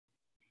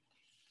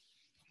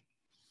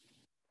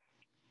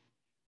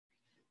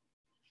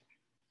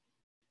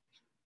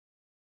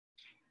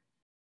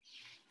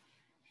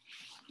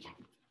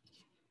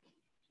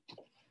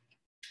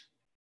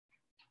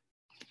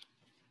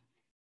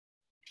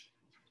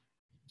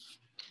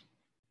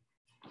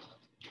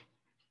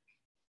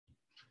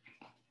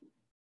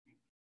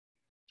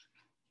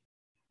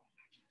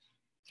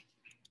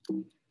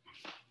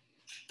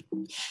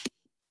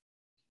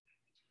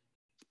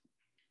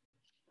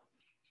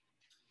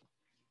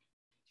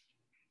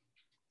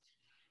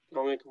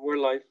We're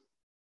live.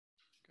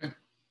 Okay.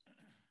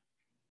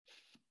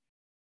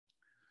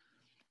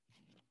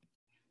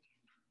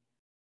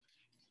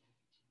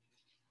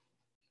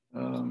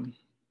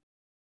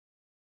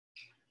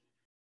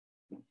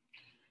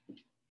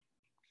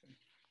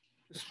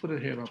 Just put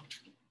it here up.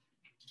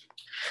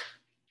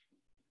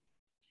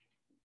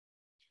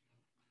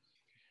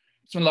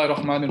 بسم الله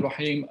الرحمن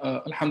الرحيم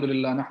الحمد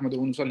لله نحمده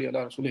ونصلي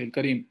على رسوله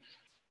الكريم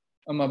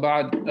أما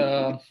بعد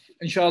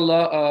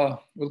inshallah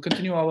we'll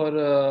continue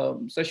our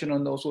session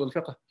on the Usul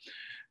al-Fiqh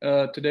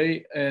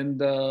today,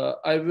 and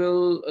I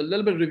will a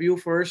little bit review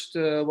first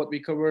what we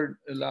covered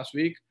last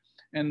week,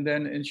 and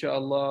then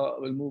inshallah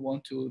we'll move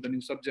on to the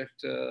new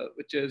subject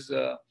which is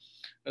the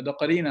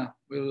qarina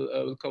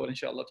we'll cover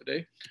inshallah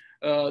today.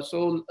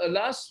 So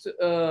last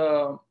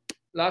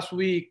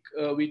week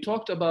we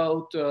talked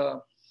about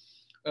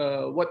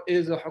what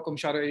is a Hukum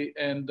Sharii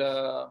and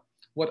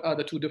what are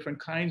the two different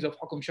kinds of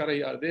Hukum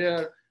Sharii are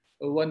there.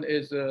 One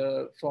is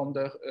from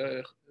the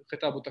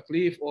Khitab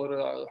al-Taklif or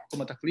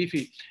Hukum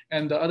al-Taklifi,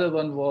 and the other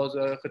one was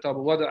Khitab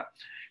al-Wada'.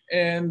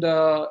 And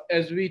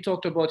as we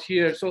talked about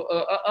here, so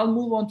I'll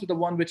move on to the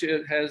one which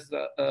has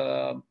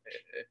the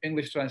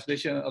English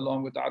translation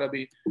along with the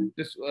Arabic.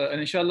 This, and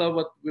inshallah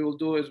what we will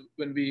do is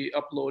when we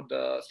upload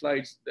the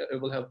slides, it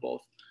will have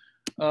both.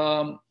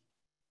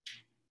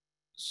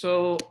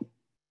 So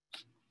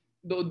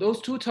those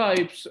two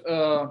types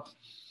of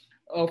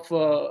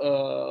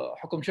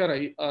Hukum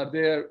Sharii are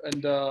there,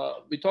 and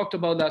we talked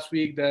about last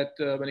week that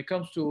when it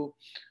comes to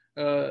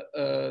the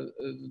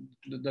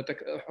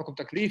Hukum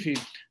Taklifi,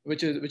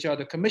 which are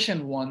the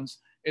commissioned ones,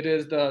 it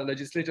is the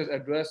legislator's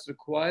address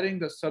requiring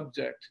the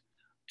subject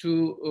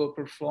to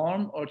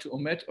perform or to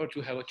omit or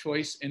to have a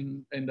choice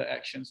in the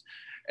actions.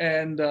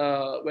 And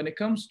when it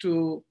comes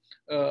to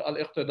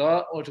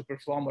al-iqtida, or to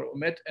perform or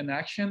omit an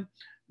action,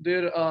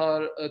 there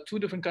are two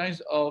different kinds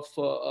of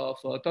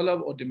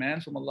talab or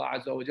demands from Allah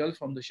Azza wa Jal,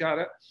 from the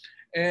Shara'.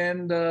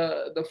 And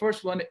the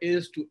first one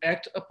is to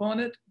act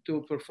upon it,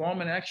 to perform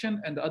an action,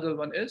 and the other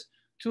one is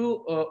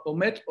to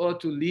omit or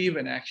to leave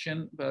an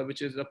action,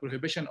 which is the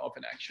prohibition of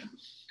an action.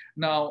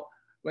 Now,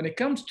 when it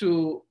comes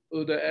to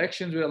the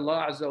actions where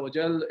Allah Azza wa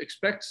Jal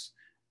expects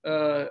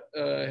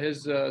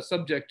his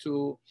subject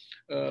to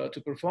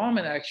perform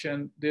an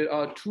action, there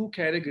are two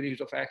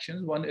categories of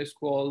actions. One is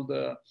called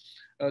the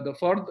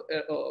fard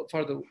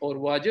or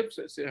wajib,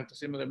 so they have the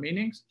similar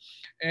meanings,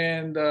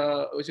 and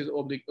which is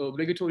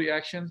obligatory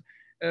actions.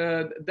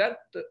 That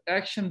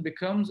action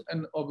becomes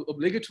an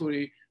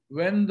obligatory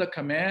when the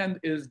command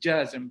is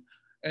jazim,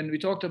 and we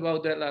talked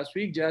about that last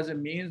week.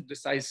 Jazim means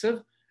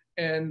decisive,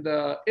 and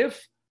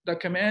if the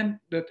command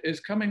that is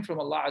coming from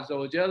Allah Azza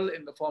wa Jal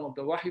in the form of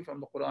the wahi from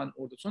the Quran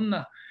or the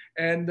Sunnah,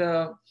 and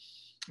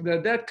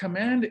that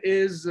command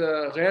is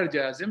ghair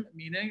jazim,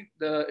 meaning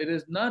it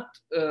is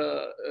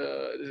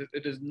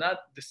not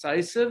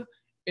decisive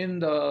in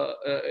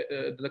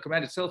the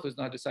command itself is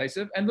not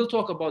decisive, and we'll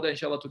talk about that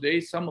inshallah today,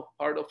 some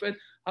part of it.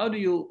 How do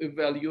you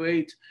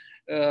evaluate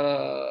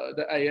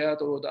the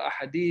ayat or the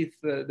ahadith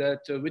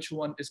that which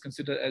one is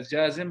considered as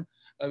jazim,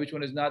 which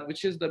one is not,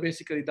 which is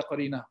basically the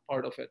qarina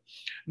part of it.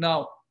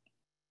 Now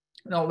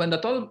when the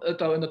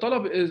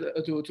talab is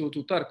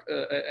to tark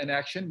an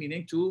action,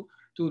 meaning to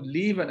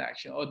leave an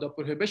action, or the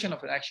prohibition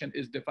of an action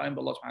is defined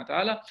by Allah subhanahu wa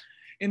ta'ala.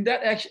 In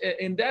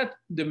that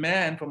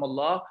demand from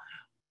Allah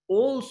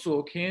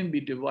also can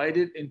be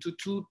divided into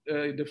two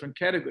different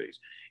categories.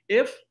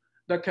 If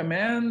the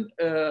command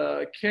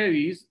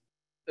carries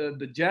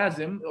the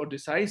jazim or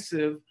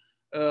decisive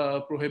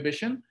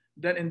prohibition,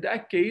 then in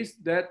that case,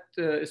 that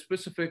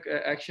specific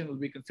action will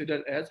be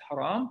considered as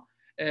haram,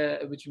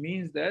 which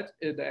means that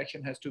the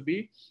action has to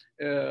be,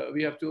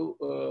 we have to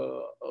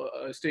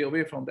stay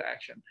away from the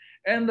action.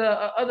 And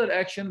the other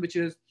action, which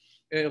is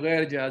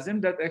ghair jazim,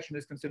 that action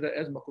is considered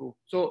as makruh.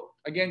 So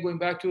again, going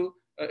back to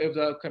if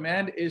the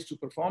command is to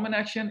perform an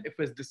action, if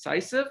it's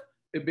decisive,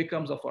 it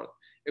becomes a fard.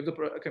 If the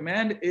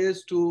command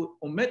is to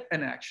omit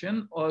an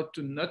action or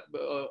to not,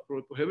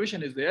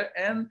 prohibition is there,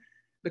 and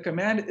the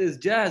command is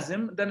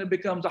jazim, then it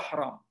becomes a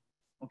haram.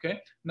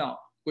 Okay. Now,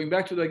 going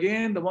back to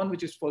the one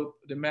which is for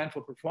demand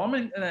for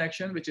performing an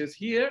action, which is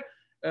here,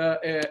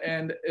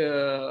 and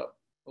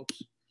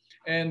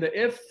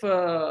if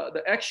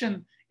the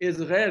action is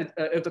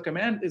if the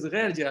command is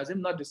ghair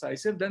jazim, not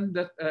decisive, then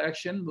that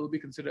action will be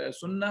considered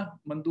as sunnah,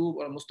 mandub,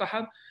 or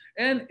mustahab.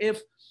 And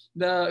if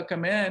the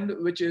command,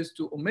 which is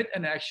to omit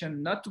an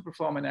action, not to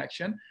perform an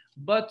action,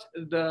 but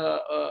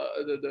the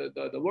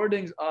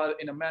wordings are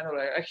in a manner, or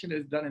action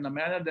is done in a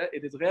manner that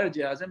it is ghair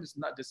jazim, it's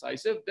not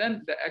decisive,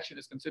 then the action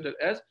is considered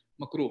as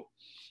makruh.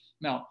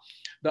 Now,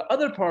 the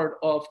other part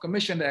of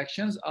commissioned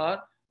actions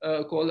are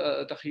called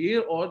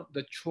takhyir, or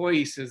the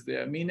choices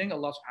there, meaning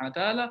Allah subhanahu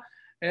wa ta'ala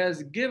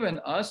has given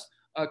us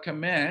a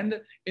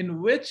command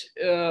in which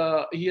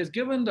he has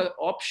given the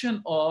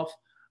option of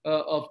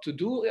to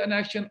do an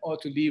action or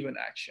to leave an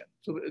action.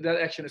 So that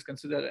action is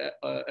considered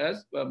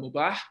as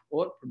mubah,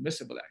 or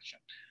permissible action.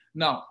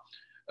 Now,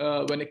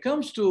 when it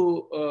comes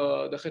to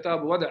the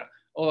khitab wada'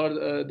 or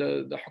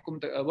the hukum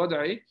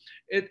wada'i,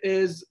 it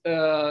is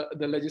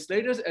the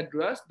legislator's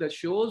address that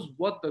shows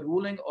what the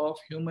ruling of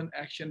human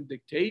action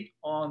dictate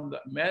on the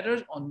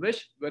matters on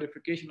which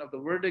verification of the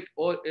verdict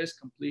or its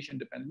completion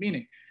depend.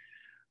 Meaning,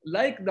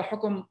 like the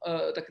hukum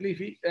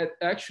taklifi, it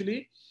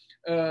actually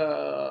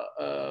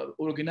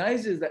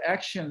organizes the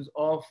actions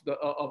of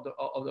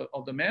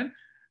the man.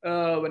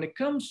 When it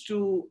comes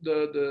to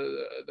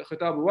the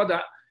khitab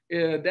wada',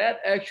 that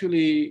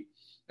actually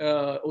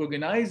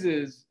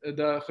organizes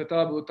the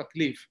khitab wa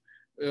taklif,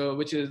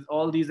 which is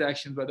all these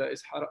actions, whether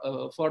it's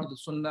fard,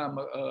 sunnah,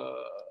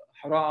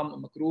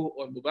 haram, makruh,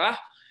 or mubah.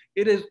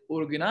 It is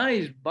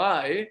organized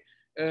by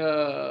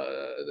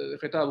the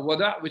khitab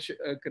wada', which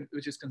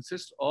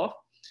consists of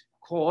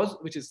cause,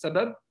 which is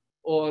sabab,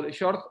 or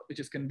shart, which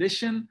is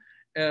condition,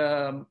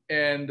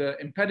 and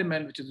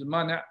impediment, which is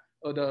mana',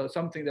 or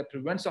something that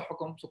prevents a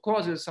hukum. So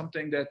cause is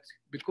something that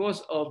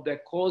because of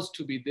that cause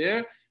to be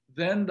there,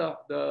 then the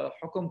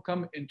hukum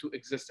come into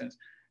existence.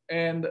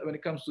 And when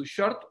it comes to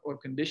shart or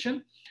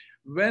condition,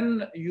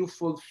 when you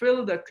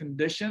fulfill that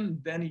condition,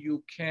 then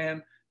you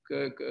can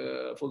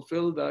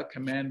fulfill the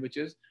command which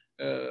is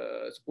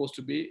supposed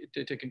to be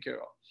taken care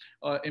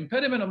of.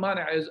 Impediment or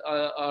mana'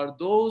 are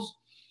those,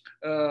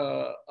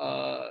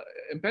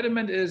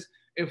 impediment is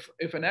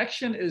if an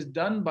action is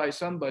done by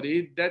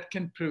somebody that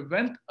can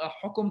prevent a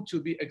hukum to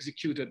be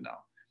executed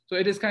now. So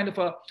it is kind of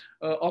a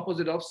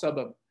opposite of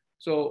sabab.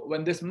 So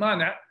when this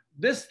mana',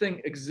 this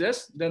thing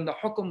exists, then the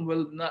hukum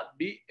will not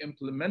be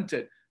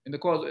implemented. In the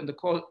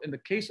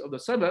case of the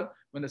sabab,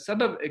 when the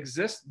sabab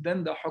exists,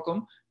 then the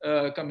hukum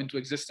come into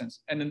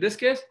existence. And in this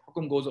case,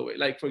 hukum goes away.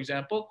 Like for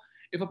example,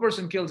 if a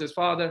person kills his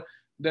father,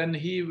 then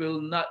he will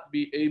not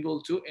be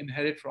able to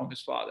inherit from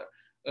his father.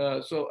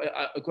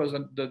 Because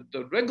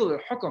the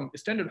regular hukum,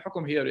 standard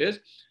hukum here is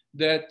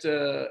that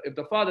if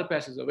the father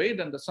passes away,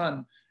 then the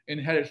son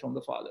inherits from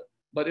the father.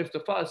 But if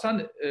the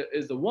son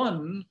is the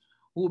one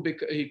who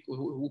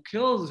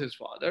kills his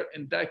father,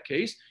 in that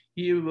case,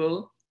 he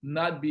will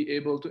not be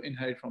able to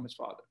inherit from his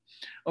father.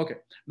 Okay,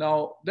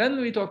 now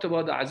then we talked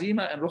about the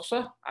azima and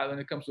rukhsah. When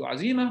it comes to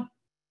azima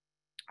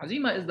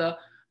is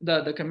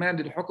the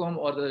commanded hukum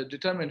or the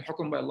determined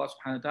hukum by Allah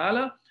subhanahu wa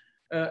ta'ala.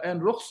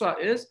 And rukhsah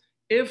is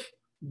if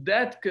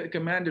that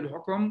commanded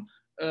hukum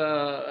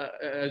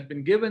has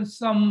been given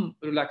some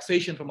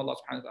relaxation from Allah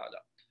subhanahu wa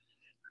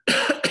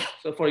ta'ala.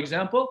 So for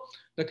example,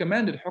 the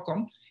commanded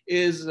hukum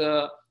is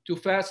to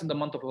fast in the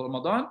month of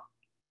Ramadan.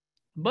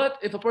 But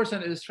if a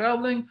person is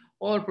traveling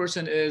or a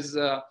person is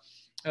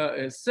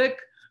sick,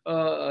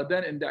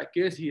 then in that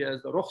case he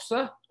has the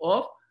rukhsah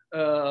of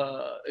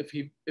if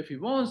he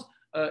wants,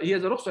 he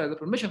has a rukhsah, has a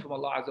permission from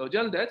Allah Azza wa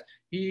Jal that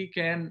he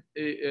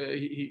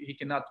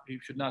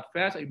should not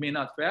fast, he may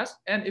not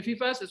fast, and if he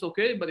fasts it's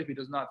okay, but if he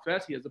does not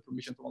fast, he has the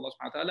permission from Allah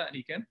subhanahu wa ta'ala and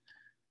he can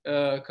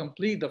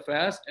complete the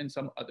fast in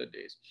some other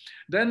days.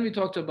 Then we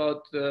talked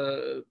about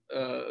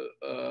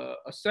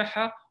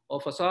as-sihha or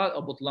fasad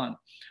or butlan.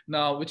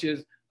 Now, which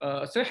is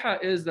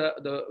sihha is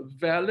the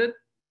valid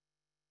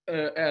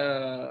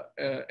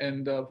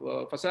and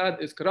fasad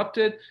is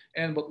corrupted,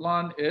 and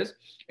butlan is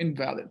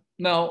invalid.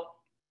 Now,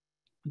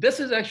 this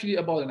is actually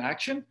about an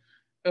action.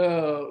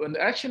 When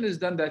the action is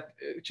done, that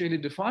actually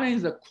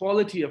defines the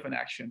quality of an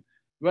action.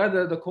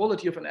 Whether the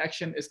quality of an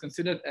action is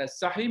considered as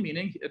sahih,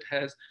 meaning it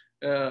has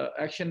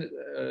action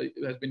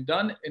has been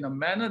done in a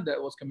manner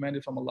that was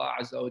commanded from Allah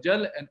Azza wa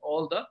Jal, and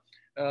all the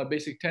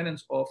basic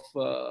tenets of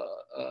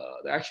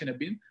the action have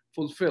been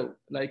fulfilled.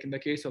 Like in the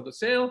case of the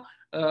sale,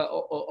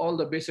 all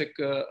the basic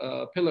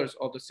pillars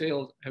of the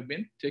sale have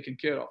been taken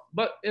care of.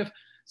 But if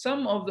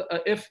some of the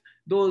if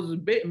those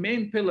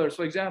main pillars,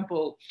 for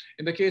example,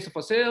 in the case of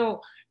a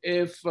sale,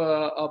 if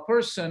a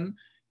person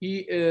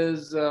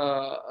he's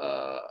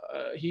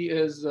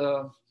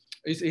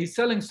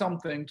selling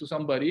something to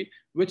somebody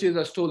which is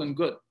a stolen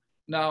good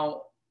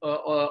now,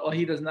 or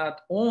he does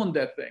not own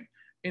that thing.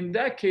 In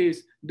that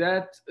case,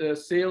 that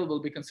sale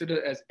will be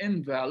considered as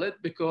invalid,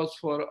 because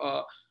for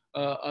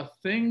a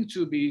thing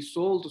to be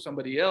sold to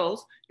somebody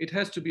else, it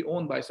has to be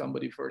owned by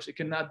somebody first. It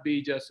cannot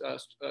be just,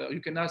 you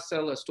cannot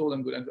sell a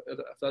stolen good. And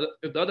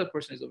if the other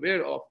person is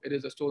aware of it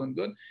is a stolen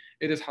good,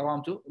 it is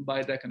haram to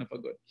buy that kind of a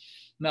good.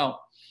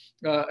 Now,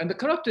 and the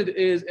corrupted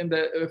is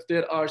if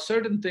there are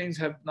certain things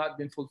have not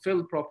been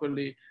fulfilled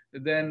properly,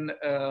 then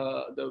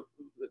the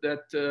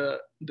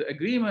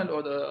agreement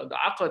or the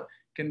aqd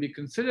can be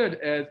considered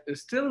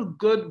as still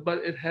good, but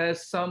it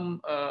has some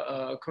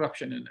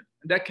corruption in it.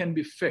 That can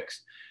be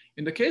fixed.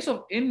 In the case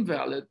of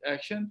invalid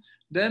action,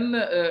 then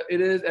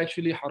it is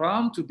actually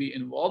haram to be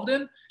involved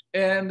in,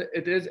 and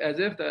it is as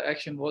if the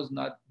action was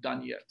not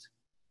done yet.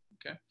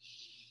 Okay.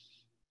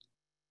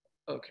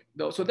 Okay.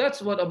 So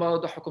that's what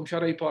about the Hukum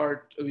Sharii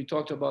part we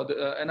talked about,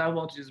 and I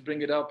want to just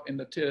bring it up in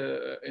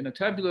a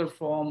tabular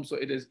form, so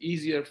it is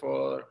easier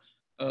for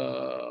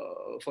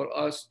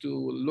us to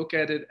look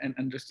at it and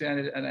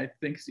understand it, and I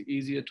think it's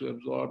easier to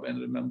absorb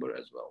and remember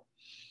as well.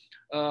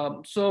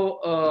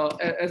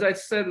 As I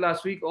said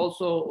last week,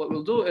 also what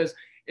we'll do is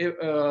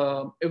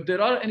if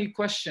there are any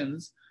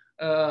questions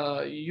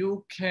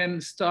you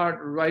can start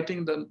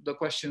writing the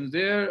questions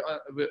there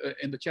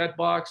in the chat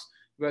box,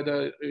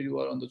 whether you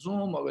are on the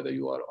Zoom or whether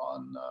you are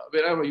on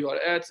wherever you are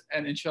at.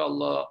 And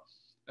inshallah,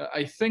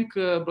 I think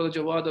Brother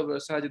Jawad or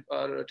Sajid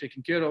are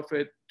taking care of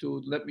it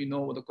to let me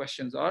know what the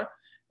questions are,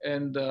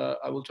 and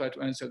I will try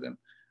to answer them.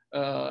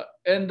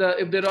 And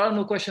if there are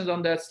no questions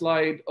on that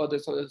slide or the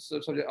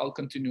subject, I'll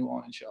continue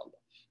on, inshallah.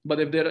 But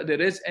if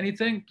there is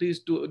anything, please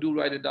do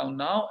write it down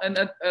now. And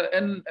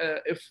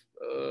if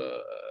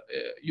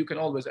you can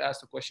always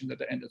ask the question at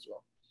the end as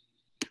well.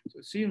 So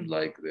it seems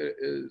like there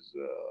is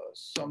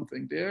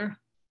something there.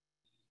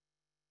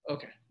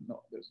 Okay,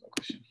 no, there's no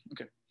question.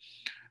 Okay.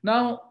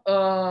 Now,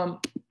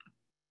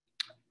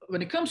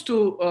 when it comes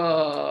to,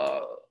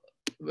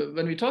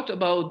 when we talked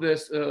about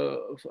this,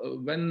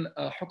 when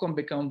hukum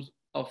becomes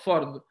a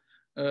fard,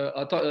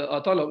 a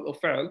talab of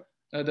fi'l,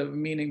 the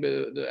meaning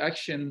the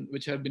action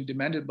which have been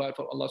demanded by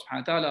for Allah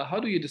subhanahu wa ta'ala, how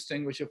do you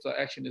distinguish if the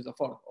action is a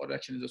fard or the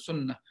action is a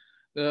sunnah?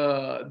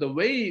 The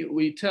way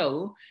we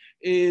tell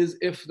is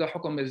if the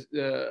hukum is,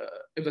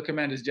 if the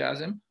command is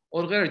jazim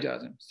or ghair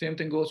jazim. Same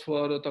thing goes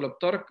for the talab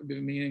tark,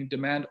 meaning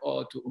demand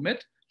or to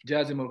omit,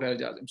 jazim or ghair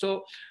jazim.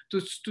 So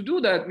to do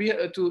that, we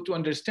to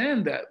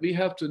understand that, we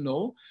have to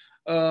know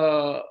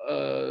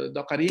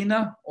the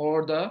qarina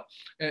or the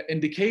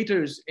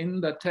indicators in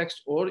the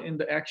text or in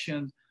the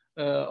actions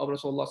of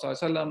Rasulullah sallallahu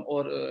alaihi wasallam,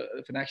 or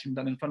if an action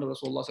done in front of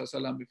Rasulullah sallallahu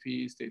alaihi wasallam if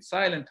he stayed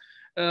silent.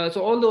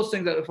 So all those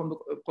things that are from the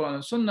Quran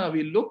and Sunnah,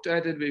 we looked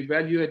at it, we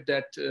evaluate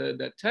that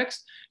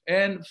text,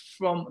 and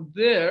from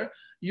there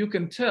you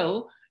can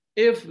tell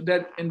if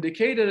that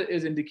indicator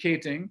is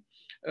indicating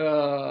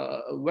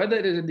whether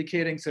it is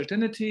indicating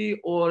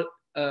certainty or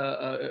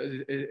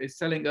is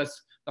telling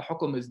us the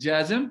hukum is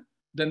jazim,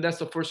 then that's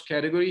the first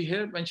category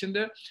here mentioned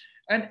there.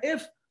 And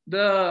if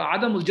the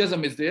adamul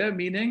jazm is there,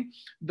 meaning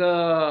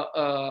the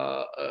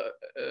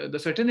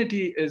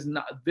certainty is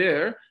not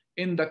there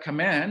in the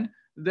command,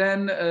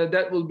 then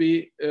that will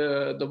be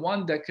the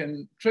one that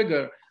can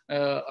trigger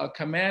a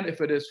command.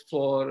 If it is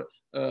for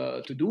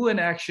to do an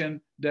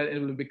action, then it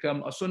will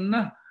become a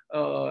sunnah.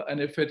 And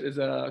if it is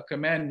a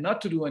command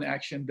not to do an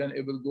action, then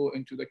it will go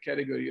into the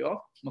category of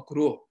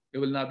makruh. It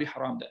will not be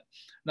haram then.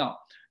 Now,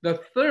 the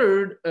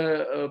third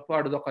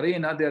part of the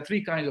qarina, there are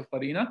three kinds of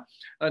qarina.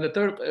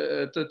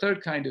 The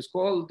third kind is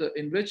called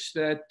in which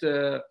that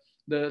the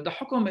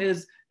hukum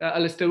is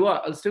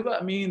al-istiwa.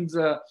 Al-istiwa means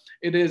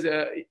it is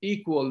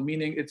equal,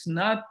 meaning it's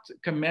not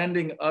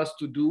commanding us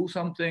to do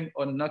something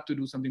or not to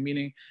do something,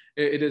 meaning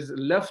it is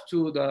left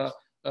to the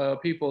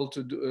people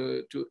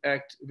to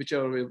act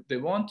whichever way they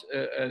want,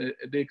 and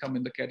they come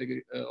in the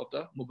category of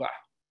the mubah.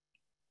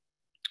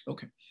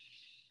 Okay.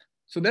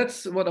 So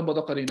that's what about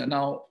the qarina.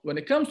 Now, when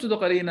it comes to the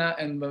qarina,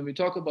 and when we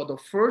talk about the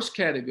first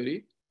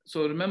category,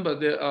 so remember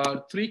there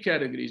are three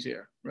categories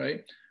here,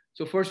 right?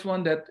 So first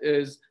one that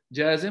is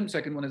jazim,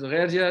 second one is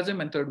ghair jazim,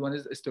 and third one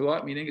is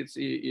istiwa, meaning it's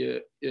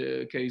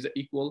carries an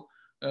equal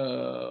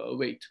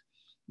weight.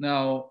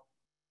 Now,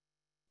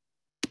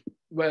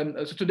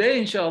 so today,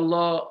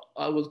 inshallah,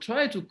 I will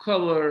try to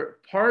cover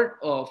part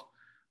of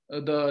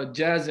the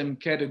jazim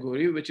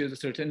category, which is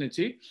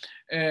certainty,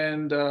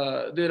 and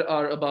there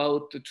are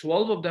about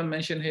 12 of them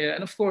mentioned here.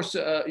 And of course,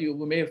 you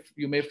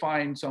may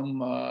find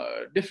some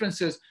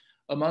differences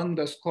among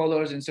the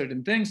scholars in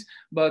certain things,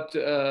 but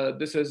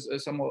this is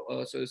some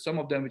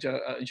of them which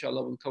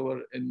inshallah will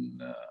cover in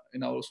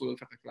our Usul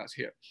al-Fiqh class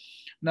here.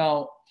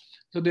 Now,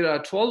 so there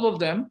are 12 of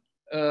them.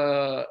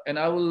 And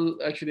I will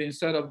actually,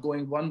 instead of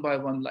going one by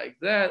one like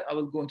that, I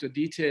will go into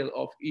detail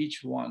of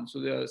each one.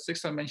 So there are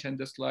 6 I mentioned in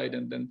this slide,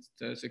 and then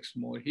 6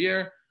 more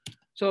here.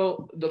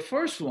 So the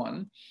first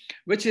one,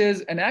 which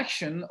is an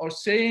action or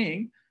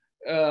saying,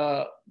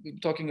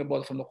 talking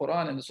about from the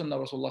Quran and the Sunnah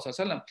of Rasulullah sallallahu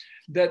alaihi wasallam,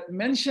 that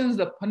mentions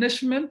the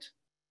punishment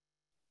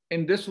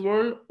in this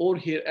world or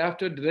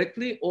hereafter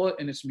directly or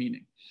in its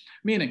meaning.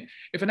 Meaning,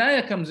 if an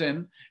ayah comes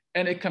in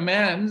and it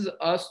commands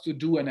us to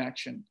do an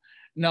action,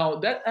 now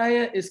that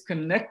ayah is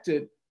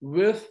connected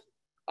with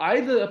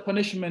either a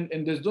punishment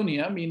in this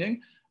dunya, meaning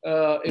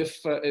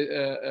if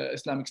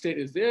Islamic State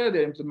is there,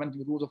 they're implementing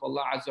the rules of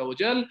Allah Azza wa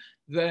Jal,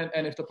 then,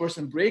 and if the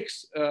person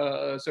breaks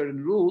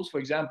certain rules, for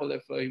example,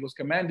 if he was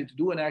commanded to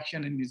do an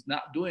action and he's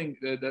not doing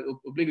the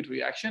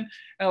obligatory action,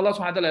 and Allah subhanahu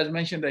wa ta'ala has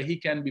mentioned that he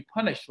can be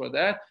punished for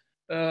that,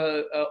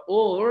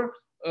 or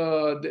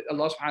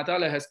Allah subhanahu wa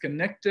ta'ala has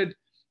connected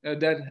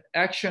that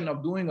action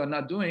of doing or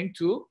not doing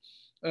to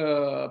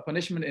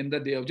punishment in the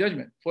day of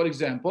judgment. For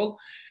example,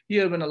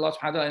 here when Allah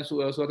subhanahu wa ta'ala in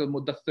Surah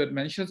Al-Muddathir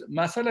mentions,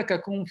 مَا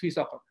سَلَكَكُمْ فِي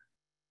سَقَرٍ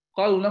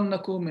قَالُوا لَمْ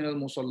نَكُنْ مِنَ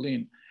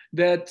الْمُصَلِّينَ,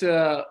 that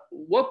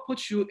what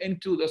puts you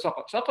into the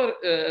saqar?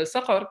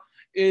 Saqar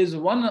is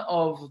one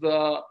of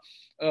the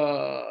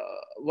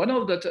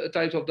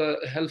types of the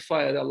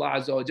hellfire that Allah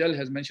Azza wa Jal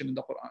has mentioned in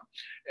the Quran.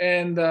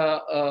 And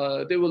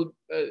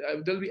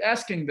they'll be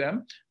asking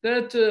them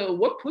that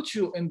what puts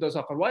you in the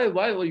saqar?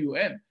 Why were you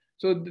in?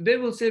 So they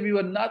will say, we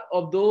were not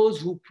of those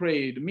who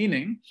prayed,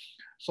 meaning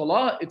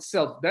salah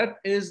itself, that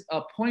is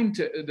a point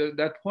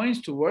that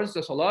points towards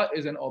the salah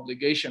is an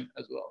obligation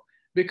as well.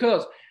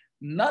 Because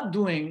not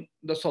doing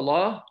the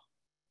salah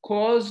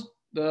caused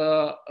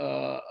the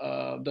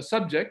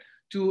subject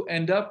to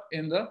end up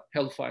in the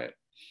hellfire.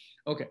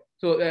 Okay,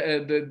 so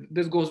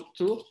this goes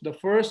to the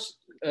first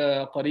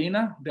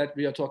qarina that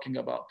we are talking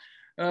about.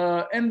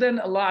 And then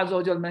Allah Azza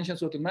wa Jal mentions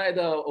Surah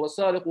Al-Ma'idah,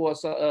 وَالسَّارِقُ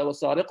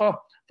وَالسَّارِقَةُ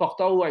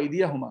فَاقْطَعُوا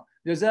أَيْدِيَهُمَا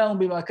جَزَاءً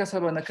بِمَا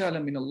كَسَبَ نَكَالًا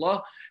مِنَ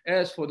اللَّهِ.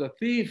 As for the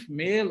thief,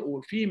 male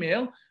or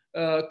female,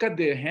 cut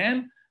their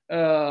hand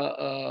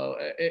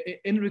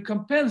in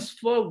recompense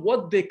for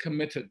what they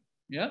committed.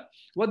 Yeah,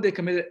 what they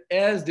committed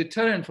as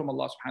deterrent from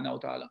Allah subhanahu wa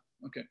ta'ala.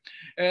 Okay,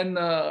 and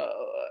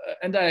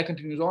the ayah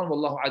continues on,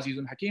 Wallahu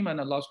Azizun Hakim, and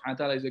Allah subhanahu wa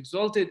ta'ala is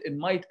exalted in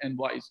might and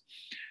wise.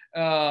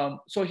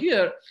 So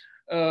here,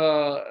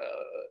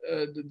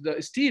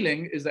 the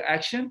stealing is the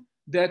action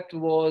that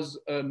was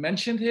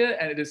mentioned here,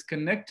 and it is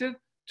connected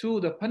to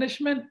the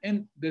punishment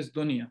in this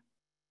dunya.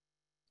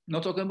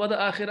 Not talking about the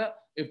akhirah.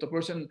 If the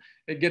person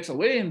gets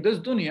away in this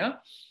dunya,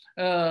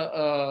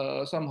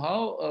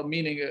 somehow,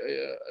 meaning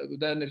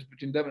then it's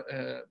between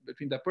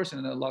that person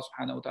and Allah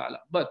subhanahu wa ta'ala.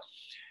 But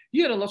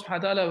here Allah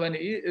subhanahu wa ta'ala, when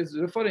he is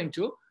referring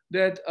to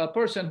that a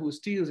person who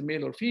steals,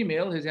 male or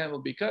female, his hand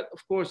will be cut.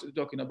 Of course, it's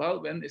talking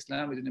about when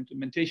Islam is in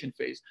implementation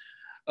phase.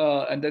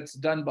 And that's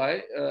done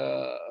by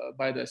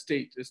the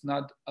state. It's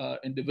not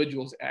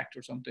individual's act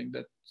or something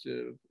that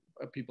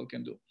people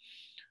can do.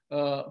 And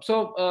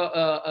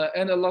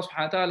Allah subhanahu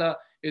wa ta'ala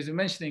is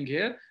mentioning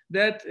here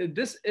that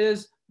this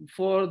is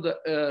for the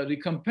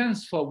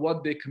recompense for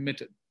what they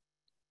committed.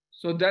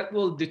 So that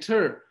will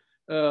deter,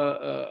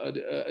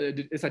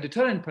 it's a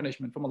deterrent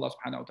punishment from Allah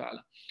subhanahu wa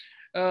ta'ala.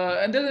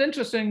 And there's an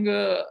interesting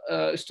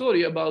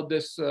story about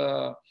this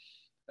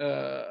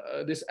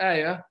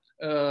ayah,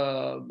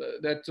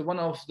 that one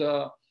of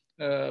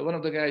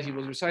the guys, he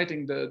was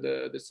reciting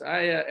this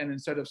ayah, and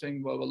instead of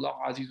saying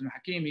Wallahu Azizun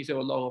Hakim, he said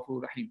Wallahu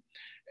Ghafurur Rahim.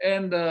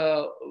 And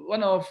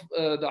one of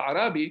the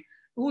Arabi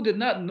who did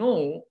not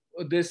know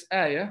this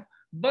ayah,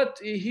 but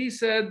he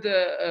said,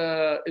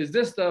 is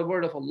this the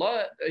word of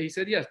Allah? He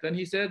said yes. Then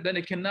he said, then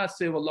it cannot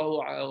say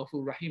Wallahu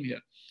Ghafurur Rahim here.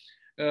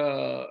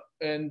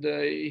 And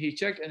he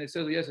checked, and it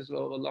says yes, it's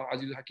Allah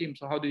Azizul Hakim.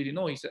 So how did he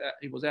know?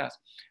 He was asked,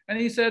 and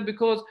he said,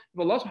 because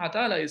Allah subhanahu wa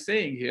ta'ala is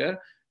saying here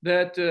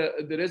that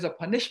there is a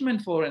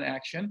punishment for an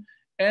action,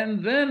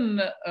 and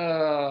then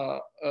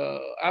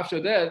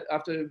after that,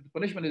 after the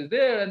punishment is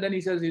there, and then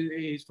he says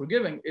he's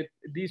forgiving it,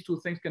 these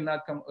two things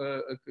cannot come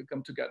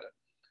together.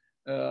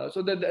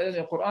 So that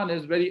the Quran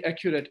is very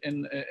accurate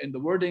in the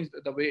wordings,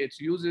 the way it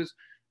uses.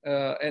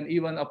 And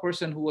even a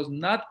person who was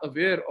not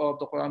aware of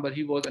the Quran, but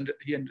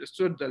he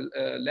understood the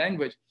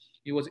language,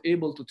 he was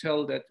able to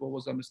tell that what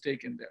was a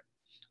mistake in there.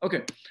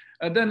 Okay,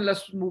 and then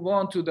let's move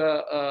on to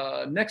the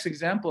next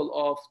example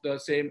of the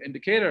same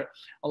indicator.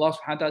 Allah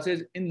subhanahu wa ta'ala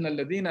says, إِنَّ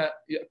الَّذِينَ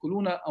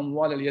يَأْكُلُونَ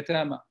أَمْوَالَ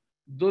الْيَتَامَى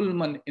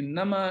ظُلْمًا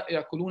إِنَّمَا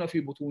يَأْكُلُونَ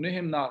فِي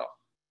بُطُونِهِمْ نَارًا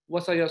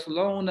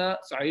وَسَيَصْلَوْنَ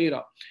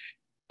سَعِيرًا.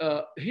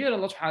 Here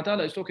Allah subhanahu wa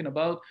ta'ala is talking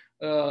about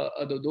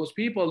those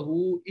people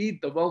who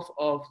eat the wealth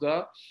of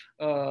the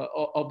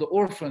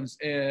orphans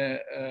in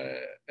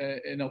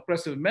an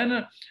oppressive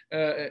manner,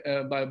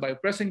 by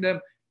oppressing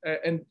them,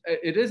 and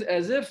it is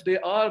as if they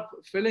are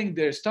filling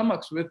their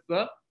stomachs with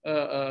the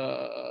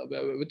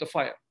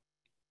fire.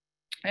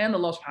 And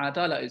Allah subhanahu wa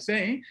ta'ala is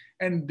saying,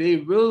 and they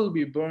will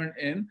be burned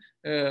in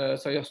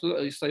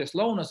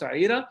sayaslawna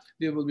sa'ira,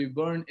 they will be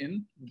burned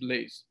in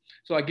blaze.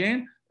 So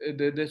again,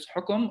 this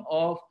hukum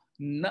of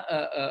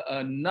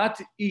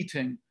not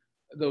eating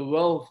the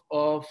wealth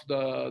of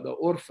the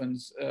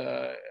orphans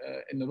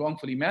in a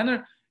wrongfully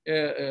manner,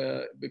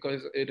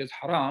 because it is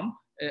haram,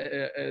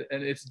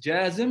 and it's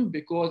jazm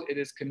because it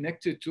is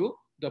connected to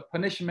the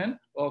punishment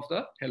of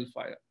the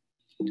hellfire.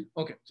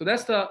 Okay, so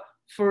that's the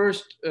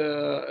first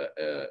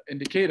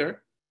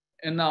indicator.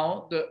 And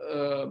now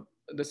the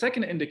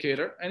second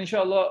indicator, and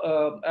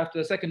inshallah after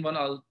the second one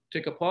I'll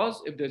take a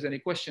pause. If there's any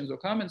questions or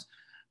comments,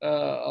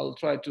 I'll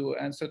try to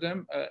answer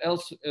them,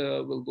 else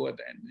we'll go at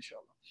the end,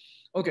 inshallah.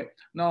 Okay,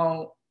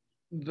 now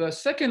the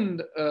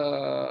second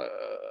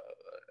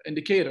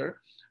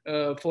indicator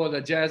for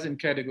the jazm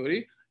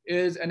category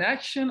is an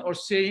action or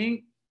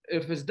saying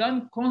if it's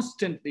done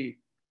constantly,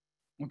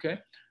 okay,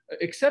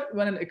 except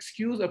when an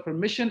excuse or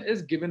permission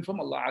is given from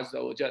Allah Azza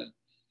wa Jal.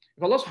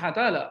 If Allah subhanahu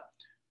wa ta'ala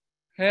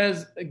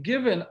has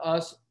given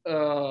us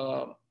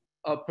a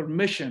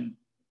permission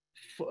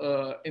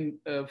for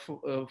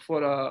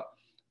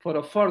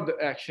a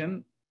further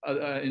action,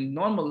 in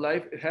normal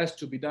life, it has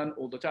to be done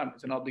all the time.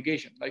 It's an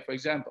obligation. Like for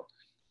example,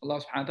 Allah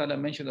subhanahu wa ta'ala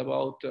mentioned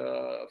about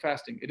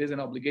fasting. It is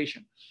an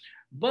obligation.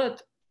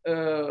 But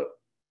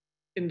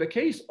in the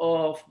case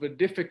of the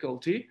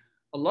difficulty,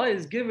 Allah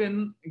is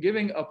giving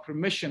a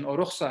permission or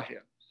rukhsah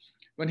here.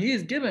 When He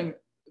is giving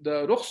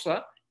the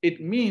rukhsah,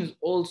 it means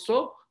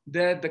also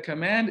that the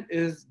command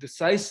is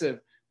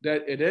decisive,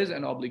 that it is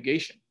an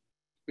obligation.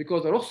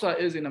 Because the rukhsah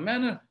is in a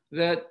manner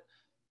that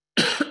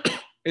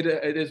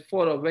it is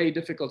for a very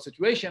difficult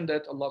situation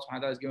that Allah subhanahu wa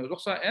ta'ala is giving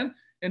rukhsah, and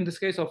in this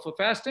case of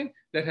fasting,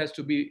 that has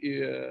to be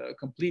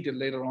completed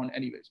later on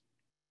anyways.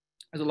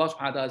 As Allah subhanahu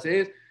wa ta'ala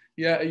says,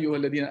 يا أيها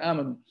الذين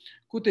آمنوا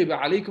كتب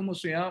عليكم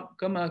الصيام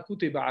كما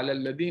كتب على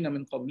الذين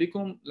من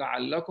قبلكم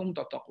لعلكم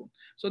تتقون.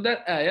 So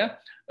that ayah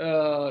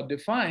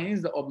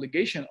defines the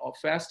obligation of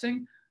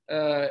fasting.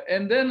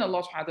 And then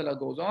Allah subhanahu wa ta'ala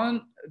goes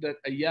on that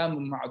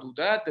أيام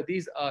معدودات, that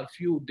these are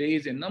few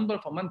days in number.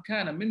 فمن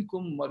كان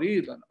منكم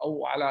مريضا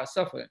أو على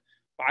سفر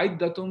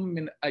فعدة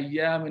من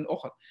أيام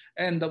أخرى.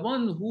 And the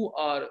one who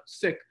are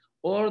sick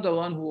or the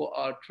one who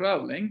are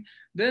traveling,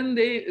 then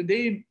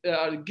they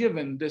are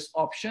given this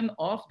option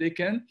of they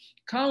can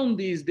count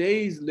these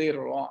days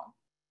later on.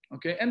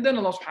 Okay, and then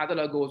Allah subhanahu wa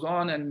ta'ala goes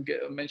on and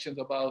mentions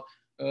about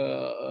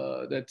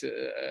that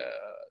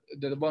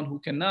the one who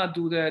cannot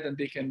do that and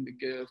they can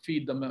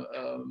feed the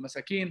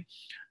masakin,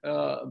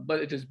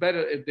 but it is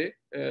better if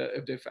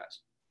they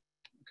fast.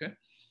 Okay,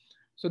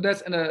 so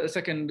that's a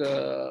second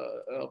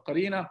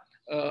qarina.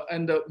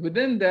 And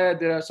within that,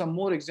 there are some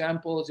more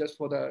examples just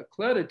for the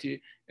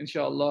clarity,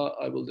 inshallah,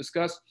 I will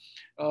discuss.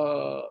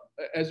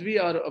 As we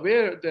are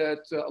aware that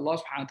Allah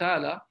subhanahu wa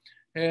ta'ala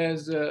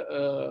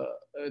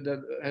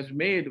has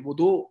made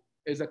wudu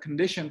is a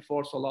condition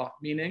for salah,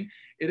 meaning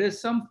it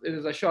is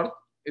a shart,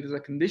 it is a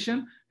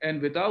condition,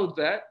 and without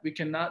that, we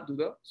cannot do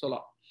the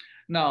salah.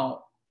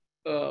 Now,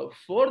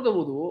 for the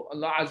wudu,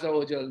 Allah Azza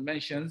wa Jal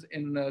mentions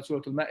in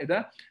Surah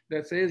Al-Ma'idah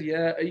that says,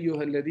 Ya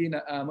ayyuha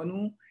alladhina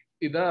amanu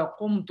إذا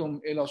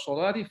قمتم إلى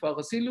الصلاة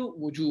فاغسلوا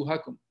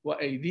وجوهكم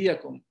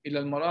وأيديكم إلى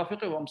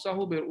المرافق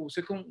وامسحوا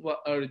برؤوسكم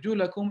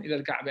وأرجلكم إلى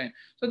الكعبين.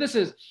 So this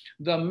is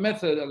the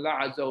method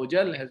Allah Azza wa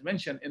Jal has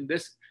mentioned in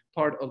this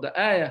part of the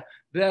ayah,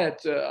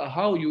 that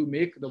how you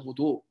make the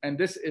wudu. And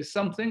this is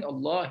something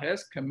Allah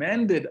has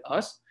commanded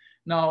us.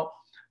 Now,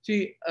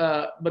 see,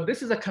 but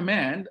this is a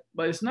command,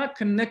 but it's not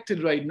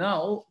connected right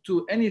now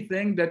to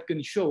anything that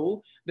can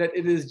show that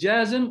it is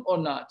jazm or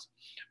not.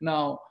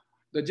 Now,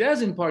 the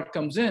jazm part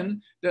comes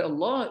in that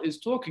Allah is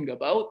talking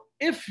about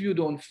if you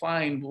don't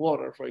find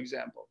water, for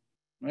example,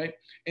 right?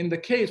 In the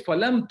case,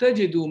 فَلَمْ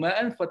تَجِدُوا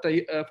مَاءً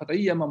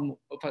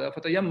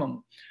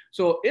فَتَيَمَّمُوا.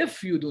 So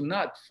if you do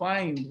not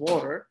find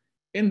water,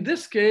 in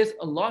this case,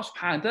 Allah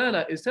subhanahu wa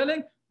ta'ala is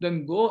telling,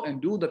 then go and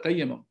do the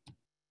tayammum.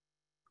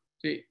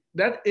 See,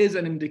 that is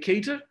an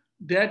indicator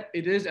that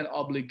it is an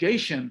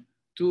obligation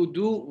to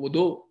do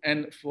wudu.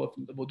 And if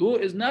the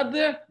wudu is not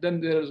there, then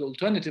there is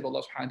alternative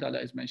Allah subhanahu wa ta'ala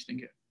is mentioning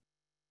here.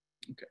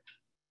 Okay.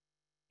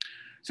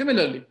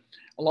 Similarly,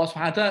 Allah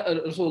subhanahu wa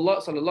ta'ala,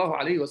 Rasulullah sallallahu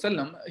alayhi wa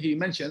sallam, he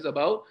mentions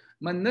about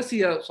من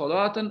نسي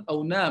صلاة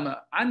أو نام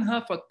عنها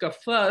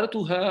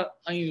فكفارتها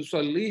أن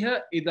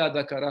يصليها إذا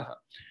ذكرها.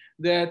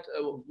 That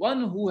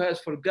one who has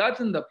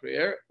forgotten the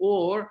prayer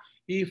or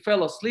he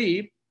fell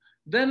asleep,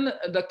 then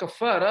the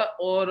kafara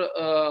or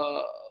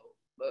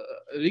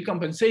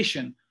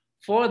recompensation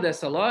for the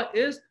salah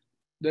is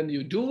then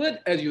you do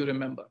it as you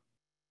remember.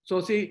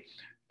 So see,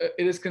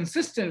 it is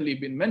consistently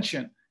been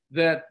mentioned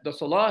that the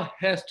salah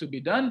has to be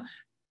done,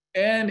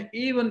 and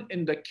even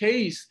in the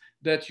case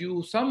that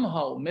you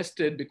somehow missed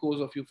it because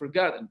of you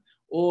forgotten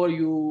or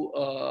you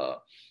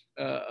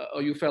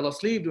fell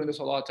asleep during the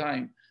salah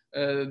time,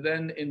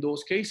 then in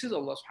those cases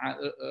Allah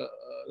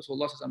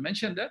Rasulullah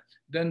mentioned that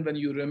then when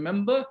you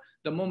remember,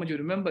 the moment you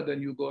remember, then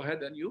you go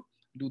ahead and you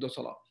do the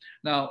salah.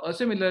 Now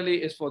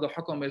similarly is for the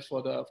hukum is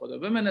for the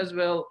women as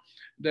well,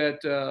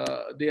 that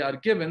they are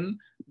given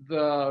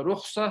the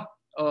rukhsah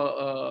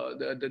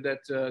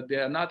that they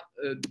are not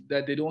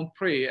that they don't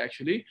pray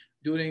actually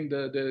during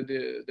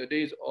the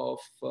days of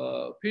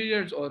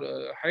periods or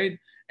haid,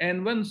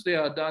 and once they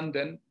are done,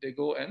 then they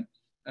go and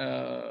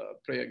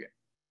pray again.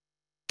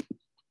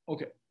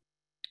 Okay,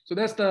 so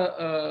that's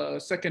the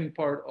second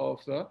part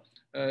of the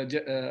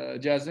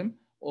jazm,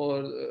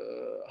 or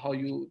how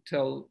you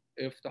tell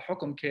if the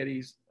hukum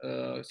carries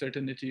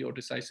certainty or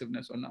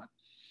decisiveness or not.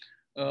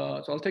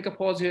 So I'll take a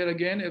pause here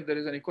again. If there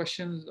is any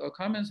questions or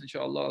comments,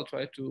 inshallah, I'll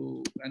try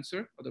to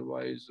answer.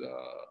 Otherwise,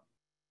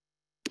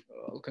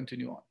 I'll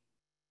continue on.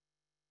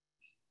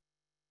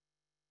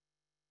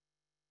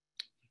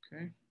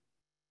 Okay.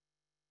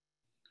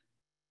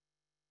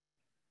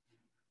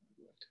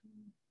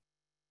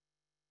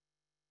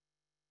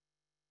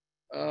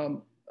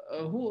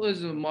 Who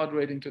is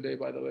moderating today,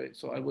 by the way?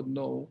 So I would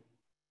know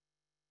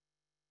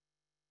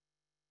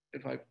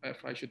if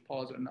I should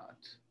pause or not.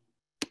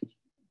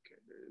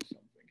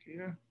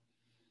 Here.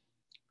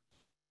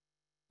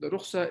 The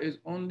rukhsa is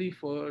only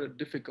for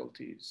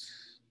difficulties.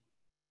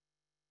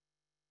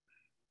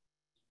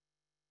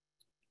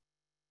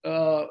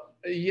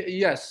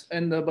 Yes,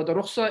 and but the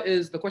rukhsa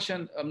is the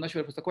question. I'm not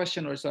sure if it's a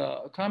question or it's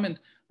a comment.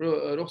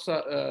 The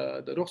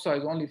rukhsa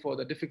is only for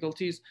the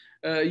difficulties.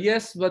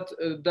 Yes, but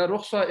the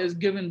rukhsa is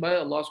given by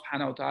Allah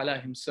subhanahu wa ta'ala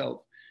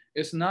himself.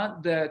 It's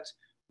not that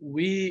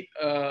we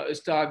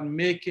start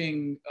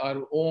making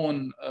our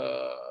own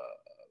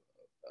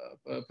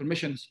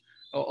permissions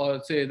or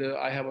say that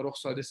I have a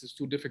rukhsa, this is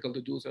too difficult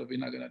to do, so we're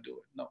not going to do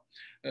it. No.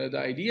 The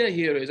idea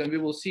here is, and we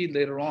will see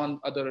later on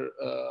other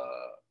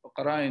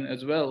qara'in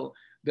as well,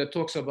 that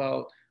talks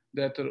about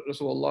that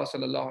Rasulullah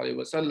sallallahu alaihi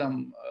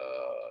wasallam,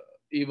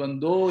 even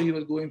though he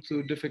was going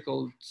through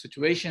difficult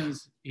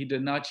situations, he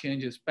did not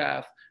change his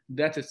path.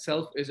 That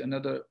itself is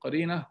another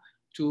qarina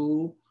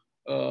to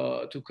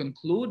to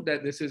conclude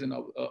that this is an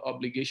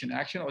obligation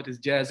action, or it is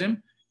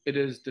jazim, it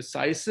is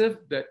decisive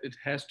that it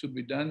has to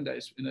be done that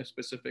is in a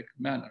specific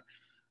manner.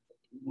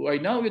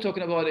 Right now we're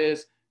talking about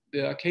is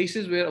there are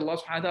cases where Allah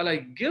subhanahu wa ta'ala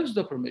gives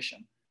the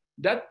permission.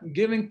 That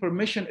giving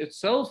permission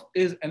itself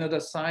is another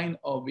sign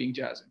of being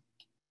jazim.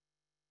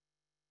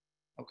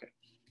 Okay.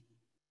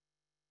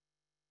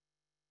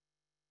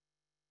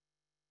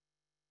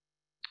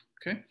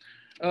 Okay.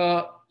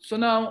 So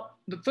now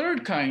the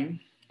third kind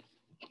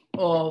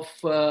of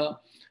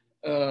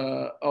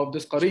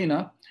this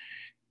qarina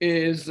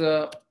is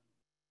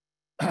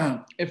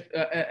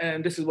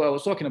and this is what I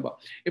was talking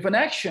about. If an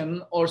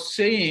action or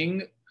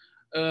saying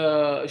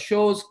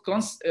shows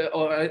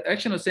or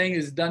action or saying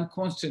is done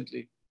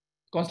constantly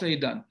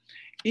done,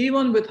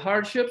 even with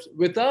hardships,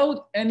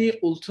 without any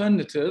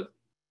alternative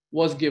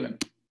was given.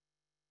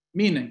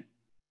 Meaning,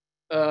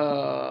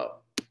 like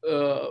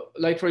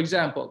for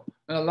example,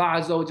 when Allah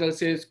Azza wa Jalla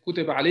says,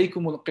 "Kutiba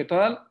alaykum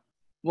al-qital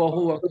wa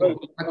huwa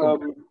kurhun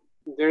lakum."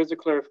 There is a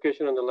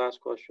clarification on the last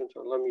question,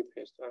 so let me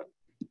paste that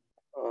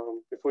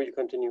before you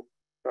continue.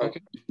 Right.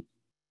 Okay.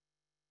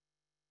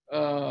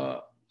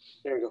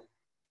 There you go.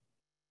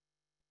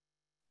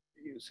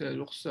 You said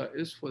rukhsa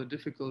is for the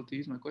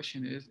difficulties. My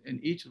question is, in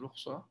each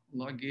rukhsa,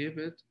 Allah gave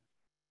it,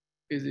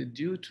 is it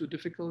due to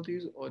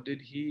difficulties, or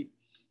did He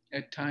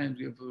at times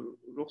give a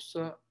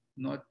rukhsa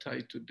not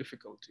tied to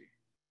difficulty?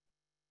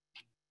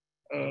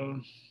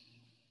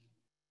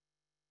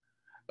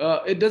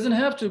 It doesn't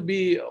have to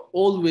be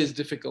always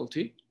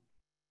difficulty.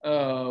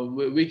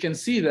 We can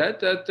see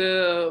that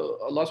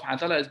Allah subhanahu wa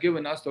ta'ala has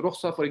given us the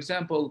rukhsa. For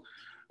example,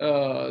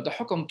 the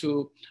hukum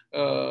to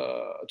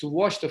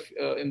wash the,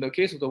 in the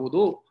case of the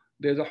wudu,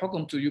 there's a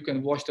hukum to you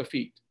can wash the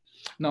feet.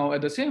 Now, at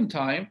the same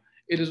time,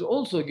 it is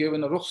also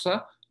given a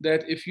rukhsa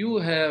that if you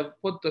have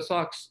put the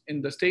socks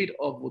in the state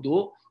of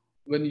wudu,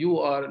 when you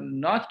are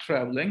not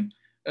traveling,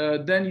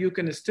 then you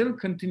can still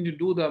continue to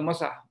do the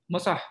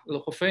masah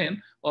al-khufayn,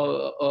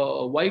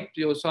 or wipe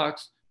your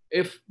socks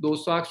if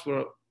those socks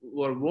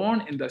were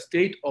worn in the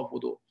state of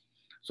wudu.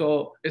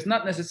 So it's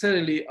not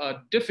necessarily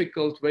a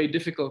very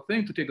difficult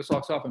thing to take the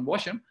socks off and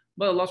wash them,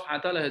 but Allah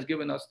subhanahu wa ta'ala has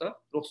given us the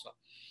rukhsa.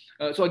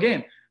 So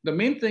again, the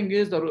main thing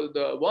is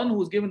the one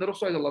who's given the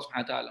rukhsa is Allah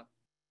subhanahu wa ta'ala.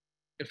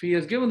 If He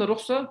has given the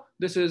rukhsa,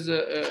 this is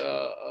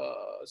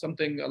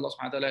something Allah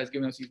subhanahu wa ta'ala has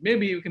given us.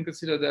 Maybe you can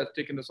consider that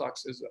taking the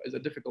socks is a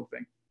difficult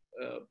thing.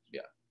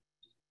 Yeah.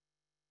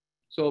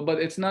 So, but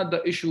it's not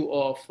the issue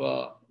of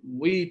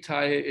we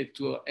tie it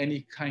to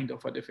any kind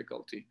of a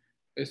difficulty.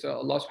 It's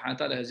Allah subhanahu wa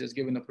ta'ala has just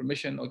given a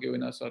permission or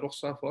given us a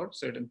rukhsa for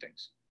certain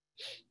things.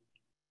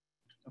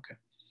 Okay.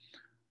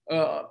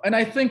 And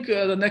I think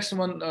the next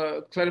one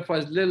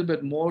clarifies a little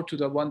bit more to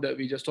the one that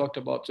we just talked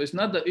about. So it's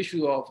not the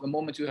issue of the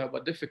moment you have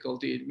a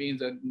difficulty, it means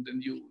that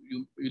then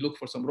you look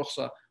for some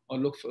rukhsa or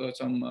look for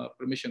some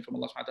permission from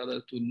Allah subhanahu wa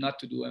ta'ala to not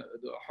to do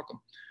the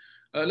hukum.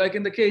 Like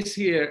in the case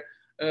here,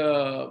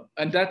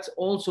 and that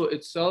also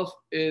itself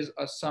is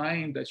a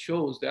sign that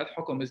shows that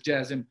hukum is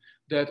jazim,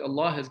 that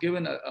Allah has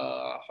given a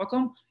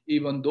hukum,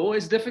 even though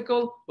it's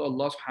difficult, but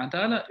Allah subhanahu wa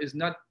ta'ala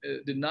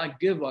did not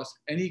give us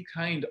any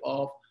kind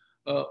of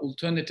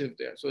alternative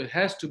there. So it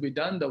has to be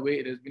done the way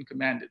it has been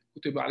commanded.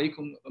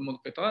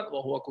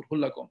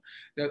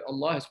 That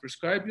Allah has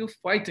prescribed you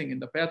fighting in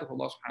the path of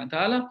Allah subhanahu wa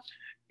ta'ala,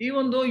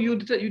 even though you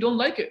don't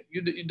like it,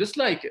 you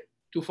dislike it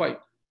to fight.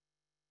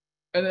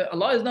 And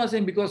Allah is not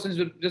saying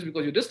just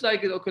because you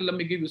dislike it, okay, let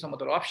me give you some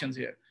other options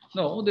here.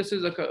 No, this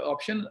is an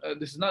option.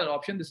 This is not an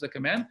option. This is a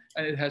command,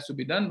 and it has to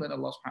be done when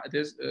Allah subhanahu wa ta'ala, it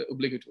is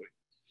obligatory.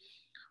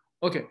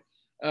 Okay.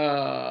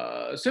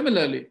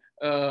 Similarly,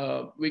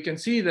 we can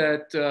see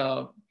that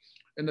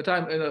in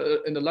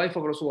the life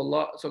of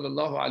Rasulullah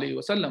sallallahu alaihi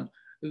wasallam,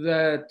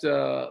 that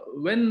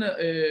when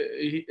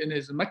in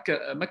his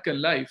Meccan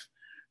life,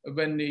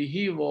 when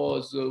he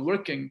was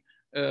working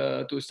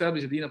to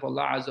establish the deen of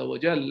Allah Azza wa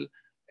Jal,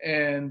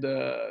 and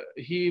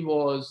he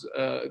was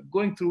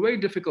going through very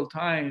difficult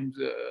times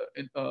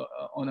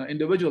on an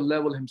individual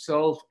level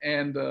himself,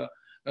 and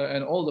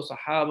all the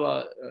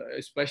Sahaba,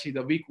 especially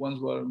the weak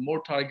ones, were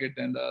more target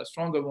than the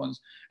stronger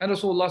ones. And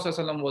Rasulullah sallallahu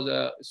alaihi wasallam was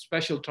a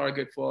special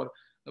target for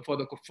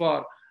the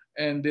kuffar,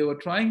 and they were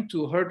trying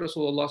to hurt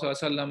Rasulullah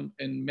sallallahu alaihi wasallam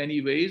in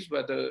many ways,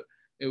 whether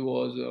it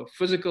was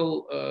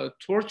physical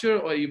torture,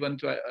 or even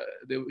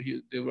there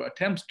were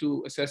attempts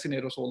to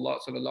assassinate Rasulullah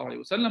sallallahu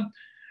alaihi wasallam.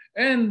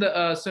 And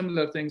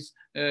similar things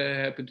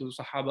happened to the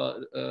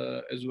Sahaba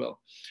as well.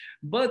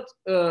 But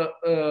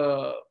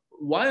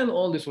while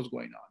all this was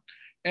going on,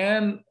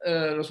 and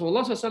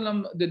Rasulullah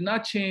ﷺ did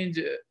not change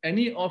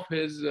any of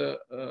his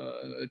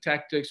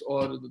tactics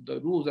or the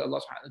rules that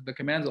the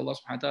commands Allah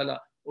subhanahu wa ta'ala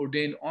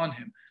ordained on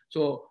him.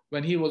 So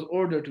when he was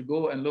ordered to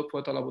go and look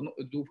for talab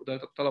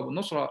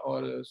al-nusra,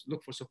 or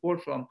look for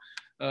support from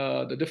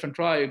the different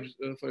tribes,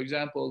 for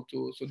example,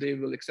 so they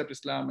will accept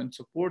Islam and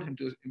support him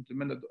to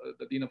implement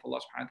the deen of Allah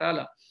subhanahu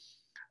wa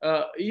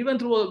ta'ala. Even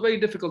through a very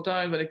difficult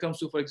time when it comes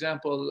to, for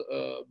example,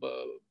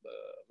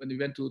 when he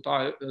went to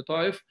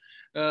Taif,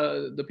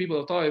 the people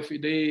of Taif,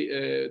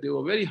 they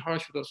were very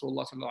harsh with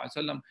Rasulullah sallallahu alaihi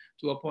wasallam,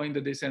 to a point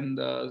that they send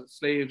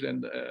slaves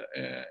and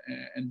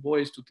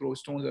boys to throw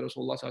stones at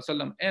Rasulullah sallallahu alaihi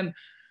wasallam, and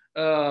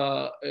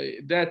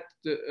that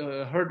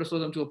hurt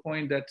Rasulullah to a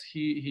point that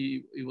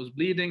he was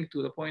bleeding,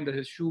 to the point that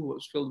his shoe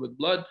was filled with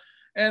blood.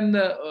 And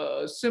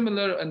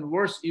similar and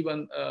worse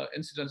even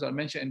incidents are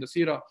mentioned in the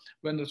Seerah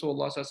when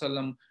Rasulullah sallallahu alaihi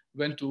wasallam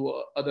went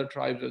to other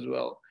tribes as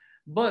well.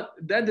 But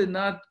that did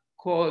not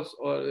cause,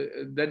 or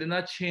that did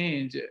not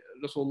change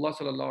Rasulullah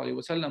sallallahu alaihi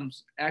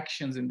wasallam's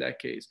actions in that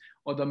case,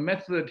 or the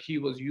method he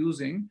was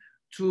using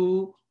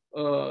to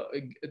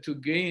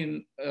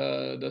gain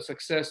the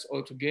success,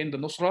 or to gain the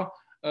nusrah.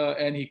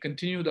 And he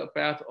continued the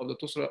path of the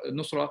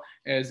nusrah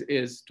as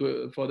is,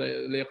 for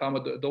the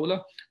liqamat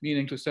dawla,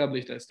 meaning to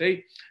establish the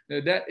state.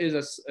 That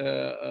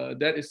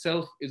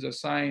itself is a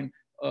sign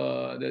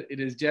that it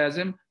is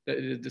jazm, that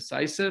it is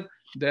decisive,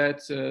 that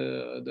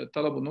the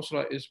talab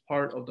al-nusra is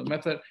part of the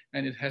method,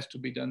 and it has to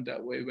be done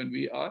that way when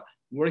we are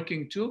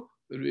working to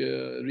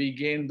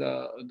regain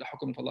the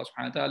hukum of Allah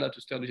subhanahu wa ta'ala, to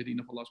establish the deen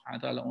of Allah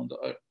subhanahu wa ta'ala on the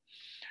earth.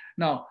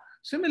 Now,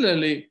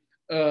 similarly,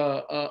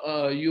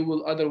 you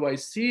will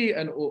otherwise see,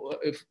 and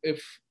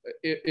if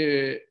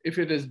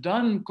it is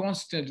done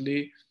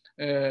constantly,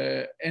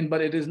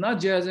 but it is not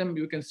jazm,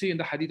 you can see in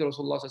the hadith of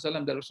Rasulullah sallallahu alaihi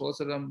wasallam that Rasulullah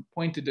sallallahu alaihi wasallam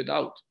pointed it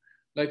out.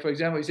 Like, for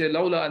example, he said,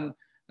 "Lawla an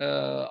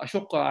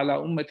ashqa ala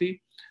ummati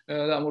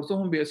la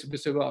amurtuhum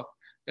bisibaq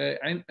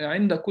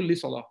inda kulli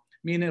salah."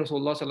 Meaning,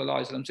 Rasulullah sallallahu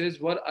alaihi wasallam says,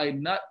 "Were I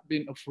not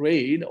been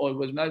afraid, or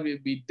was not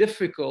be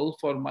difficult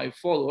for my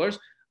followers,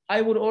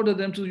 I would order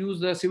them to use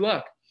the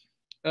siwak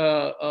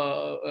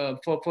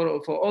for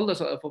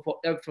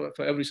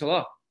every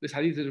salah." This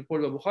hadith is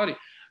reported by Bukhari.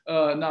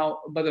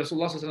 Now, but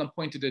Rasulullah sallallahu alaihi wasallam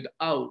pointed it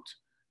out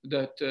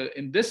that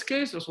in this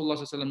case, Rasulullah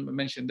sallallahu alaihi wasallam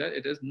mentioned that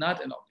it is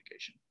not an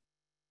obligation.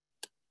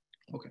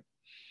 Okay.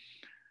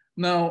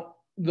 Now,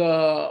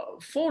 the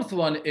fourth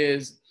one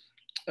is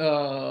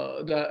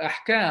the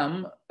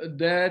ahkam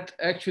that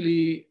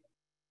actually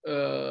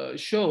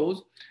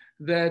shows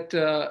that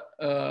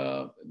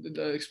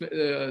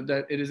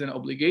that it is an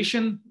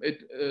obligation.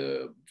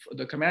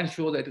 The command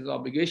shows that it is an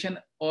obligation,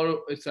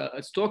 or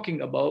it's talking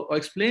about or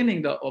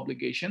explaining the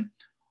obligation,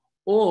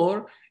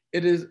 or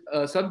it is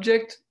a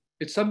subject.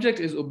 Its subject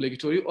is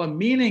obligatory, or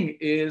meaning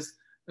is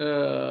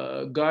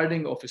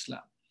guarding of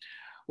Islam.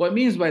 What it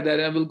means by that,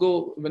 and I will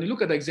go, when you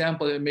look at the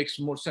example, it makes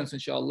more sense,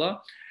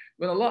 inshallah.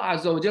 When Allah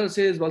Azza wa Jal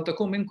says, وَلْتَكُمْ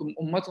مِنْكُمْ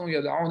أُمَّةٌ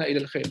يَدْعُونَ إِلَى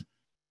الْخَيْرِ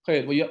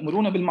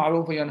وَيَأْمُرُونَ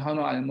بِالْمَعْرُوفِ وَيَنْهَوْنَ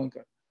عَنِ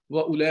الْمُنْكَرِ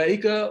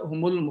وَأُولَٰئِكَ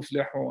هُمُ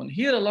الْمُفْلِحُونَ.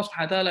 Here Allah subhanahu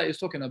wa ta'ala is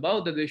talking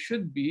about that there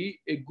should be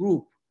a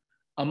group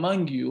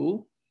among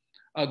you,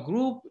 a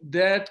group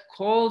that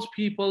calls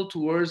people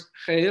towards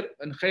khair,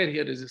 and khair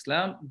here is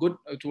Islam, good,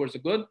 towards the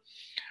good,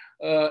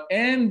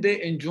 and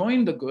they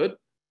enjoin the good,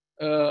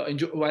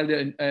 while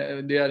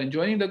they are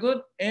enjoining the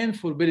good and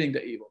forbidding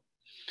the evil,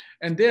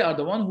 and they are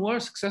the ones who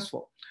are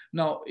successful.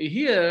 Now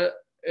here,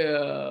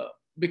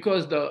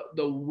 because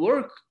the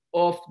work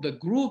of the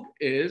group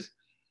is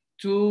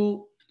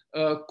to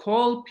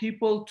call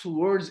people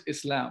towards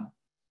Islam.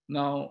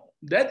 Now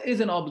that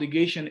is an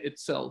obligation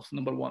itself,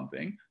 number one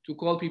thing, to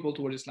call people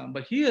towards Islam.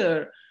 But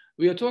here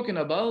we are talking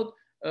about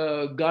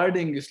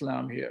guarding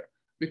Islam here,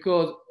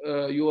 because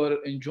you are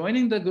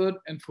enjoining the good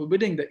and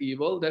forbidding the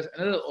evil. That's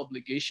another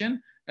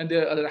obligation, and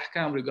there are other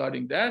ahkam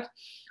regarding that.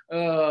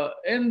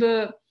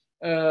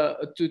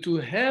 To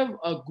have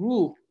a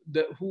group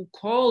who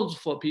calls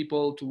for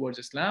people towards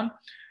Islam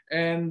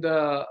and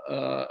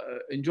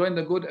enjoin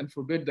the good and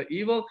forbid the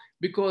evil,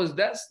 because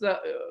that's the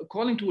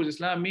calling towards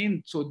Islam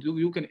means so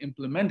you can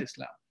implement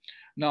Islam.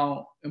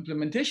 Now,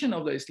 implementation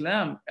of the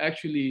Islam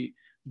actually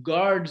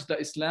guards the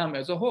Islam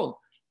as a whole,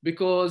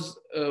 because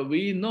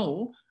we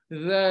know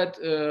that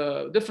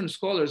different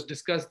scholars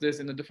discuss this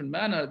in a different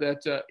manner,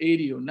 that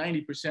 80 or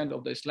 90%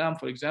 of the Islam,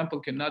 for example,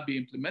 cannot be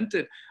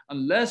implemented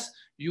unless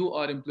you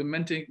are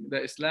implementing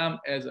the Islam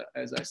as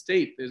a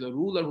state. There's a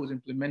ruler who's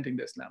implementing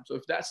the Islam. So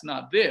if that's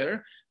not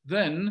there,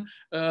 then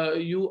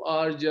you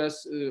are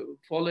just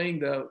following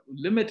the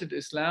limited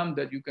Islam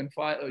that you can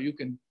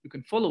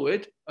follow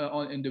it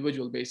on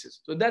individual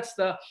basis. So that's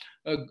that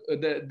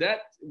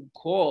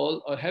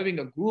call, or having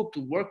a group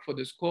to work for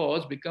this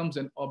cause, becomes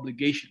an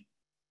obligation.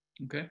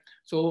 Okay,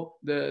 so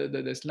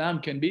the Islam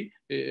can be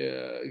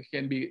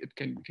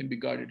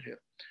guarded here.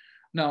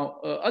 Now,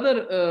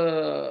 other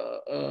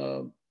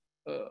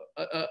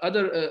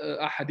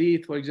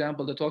hadith, for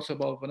example, that talks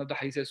about another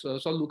hadith says,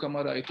 "Sallu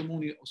kama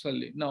ra'aytumuni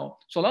usalli." Now,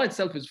 salah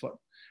itself is fard.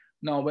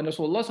 Now, when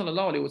Rasulullah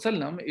sallallahu alaihi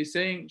wasallam is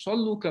saying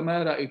 "Sallu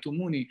kama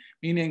ra'aytumuni,"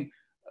 meaning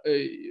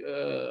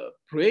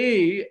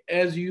pray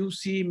as you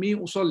see me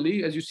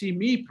usalli, as you see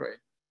me pray.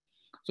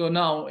 So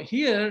now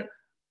here,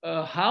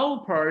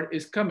 how part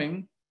is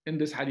coming in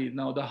this hadith.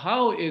 Now the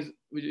how is,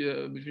 which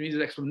means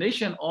the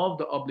explanation of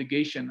the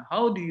obligation.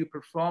 How do you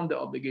perform the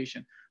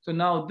obligation? So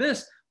now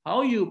this,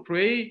 how you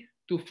pray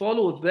to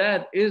follow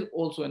that, is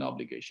also an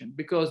obligation,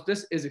 because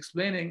this is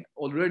explaining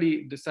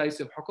already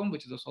decisive hukum,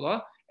 which is the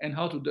salah, and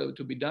how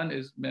to be done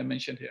is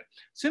mentioned here.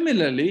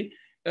 Similarly,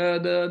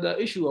 the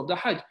issue of the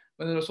Hajj.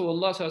 When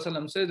Rasulullah says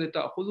that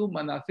تأخذوا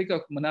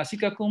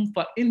مناسككم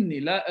فإني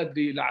لا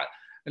أدري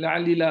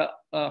لعلي لا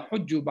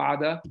حج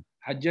بعد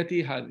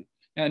حجتي هذه.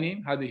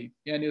 يعني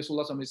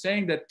Rasulullah is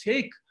saying that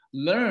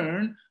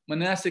learn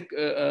manasik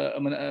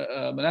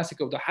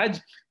of the Hajj.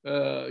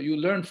 You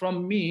learn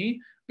from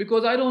me,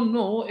 because I don't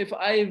know if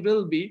I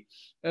will be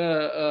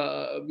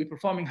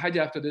performing Hajj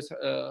after this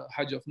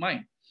Hajj of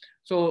mine.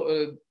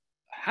 So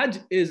Hajj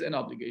is an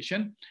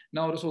obligation.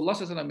 Now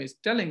Rasulullah is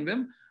telling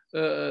them,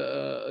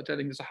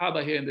 telling the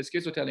Sahaba here in this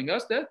case, or telling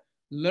us that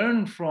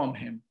learn from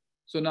him.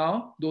 So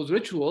now those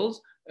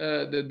rituals,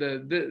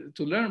 to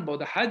learn about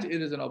the Hajj,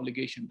 it is an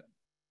obligation then,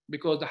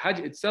 because the Hajj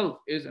itself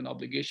is an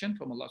obligation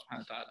from Allah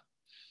subhanahu wa ta'ala.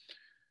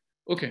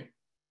 Okay.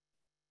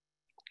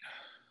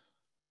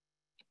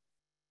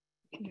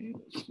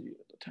 Let's see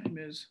what the time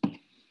is.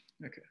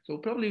 Okay, so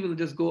probably we'll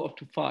just go up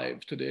to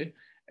 5 today,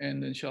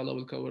 and inshallah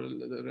we'll cover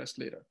the rest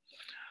later.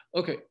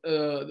 Okay,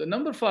 the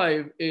number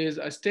 5 is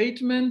a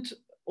statement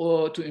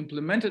or to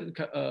implement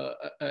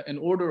an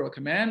order or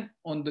command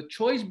on the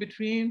choice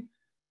between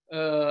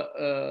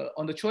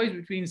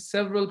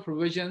several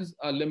provisions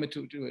are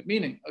limited to it.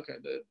 Meaning, okay,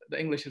 the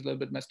English is a little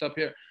bit messed up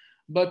here,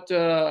 but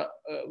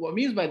what it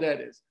means by that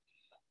is,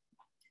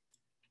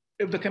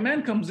 if the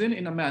command comes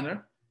in a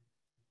manner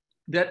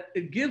that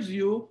it gives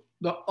you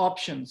the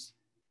options,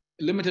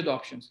 limited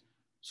options.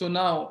 So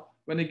now,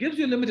 when it gives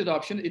you a limited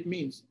option, it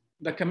means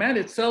the command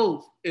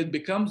itself, it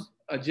becomes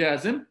a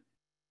jazm,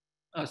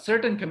 a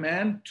certain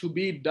command to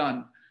be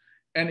done.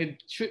 And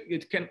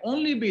it can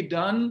only be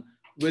done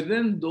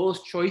within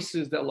those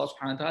choices that Allah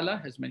subhanahu wa ta'ala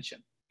has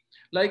mentioned.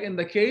 Like in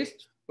the case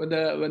when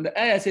the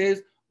ayah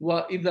says,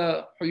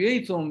 وَإِذَا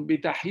حُيِيتُمْ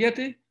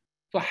بِتَحْيَةٍ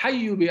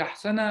فَحَيُّوا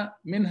بِأَحْسَنَ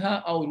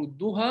مِنْهَا أَوْ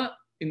رُدُّوهَا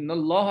إِنَّ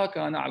اللَّهَ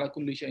كَانَ عَلَى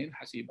كُلِّ شَيْءٍ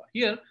حَسِيبًا.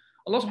 Here,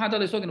 Allah subhanahu wa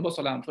ta'ala is talking about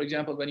salam. For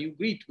example, when you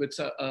greet with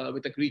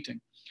a greeting,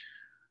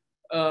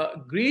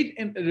 greet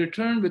in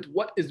return with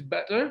what is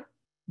better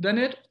than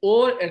it,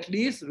 or at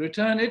least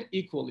return it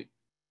equally.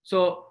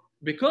 So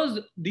because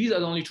these are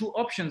the only 2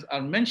 options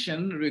are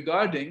mentioned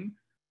regarding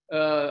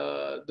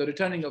the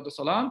returning of the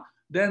salam,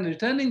 then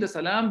returning the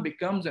salam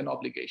becomes an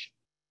obligation.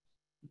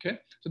 Okay,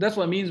 so that's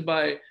what it means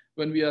by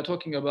when we are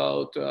talking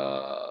about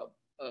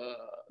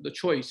the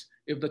choice.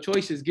 If the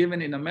choice is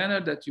given in a manner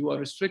that you are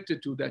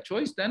restricted to that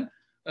choice, then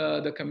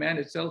the command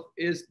itself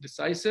is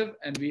decisive,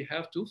 and we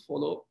have to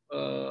follow.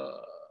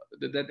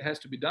 That has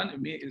to be done.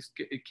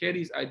 It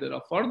carries either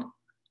a fard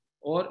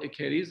or it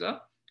carries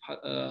a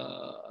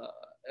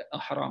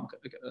haram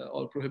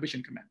or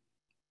prohibition command.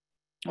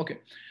 Okay.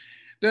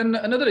 Then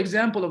another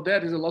example of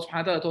that is Allah subhanahu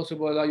wa ta'ala talks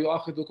about لا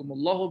يؤاخذكم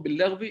الله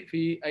باللغو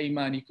في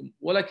أيمانكم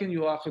ولكن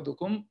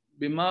يؤاخذكم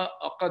بما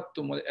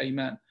عقدتم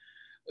الأيمان.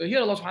 Here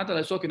Allah subhanahu wa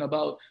ta'ala is talking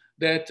about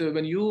that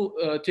when you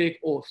take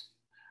oaths,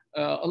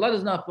 Allah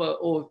does not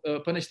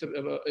punish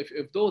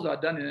if those are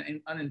done in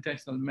an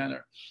unintentional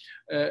manner,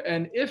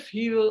 and if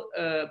He will,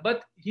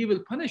 but He will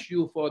punish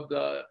you for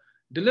the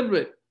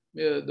deliberate,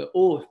 the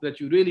oath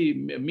that you really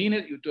mean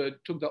it, you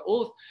took the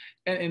oath,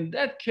 and in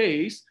that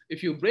case,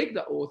 if you break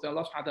the oath,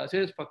 Allah subhanahu wa ta'ala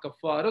says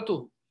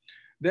فَكَفَّارَتُهُ,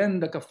 then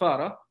the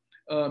kafara,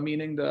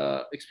 meaning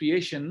the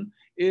expiation,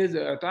 is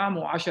إطعام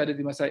عشرة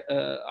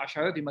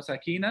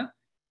مساكين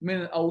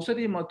من أوسط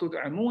ما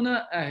تطعمون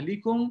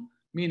أهلكم,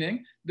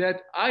 meaning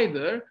that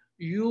either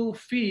you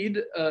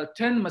feed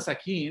 10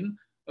 masakin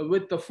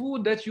with the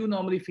food that you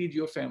normally feed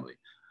your family,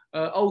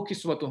 أو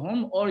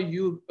كسوتهم, or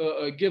you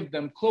give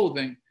them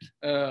clothing,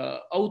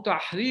 أو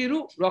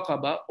تحرير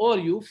رقبة, or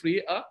you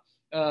free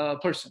a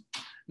person.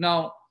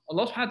 Now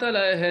Allah subhanahu wa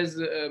ta'ala has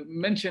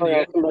mentioned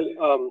here.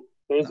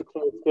 There is a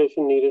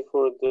clarification needed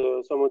for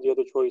some of the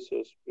other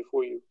choices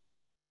before you.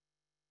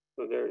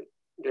 So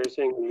they're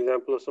saying an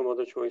example of some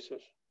other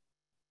choices.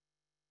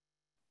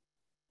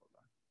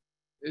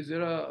 Is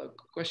there a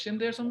question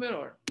there somewhere,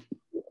 or?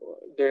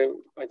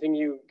 I think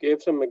you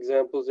gave some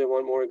examples. They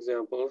want more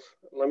examples.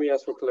 Let me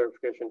ask for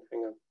clarification.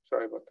 Hang on.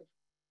 Sorry about that.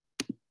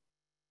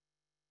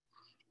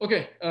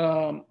 Okay.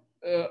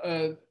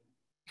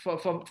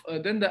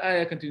 Then the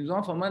ayah continues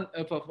on. فَمَنْ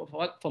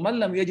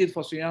لَمْ يَجِدْ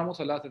فَصِيَامُ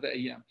ثَلَاثَةَ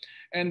أَيَّامٍ.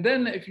 And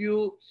then if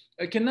you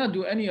cannot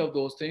do any of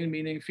those things,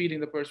 meaning feeding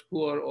the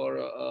poor or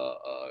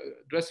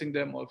dressing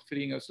them or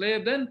freeing a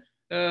slave, then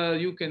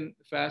you can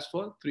fast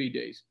for 3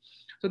 days.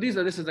 So this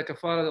is the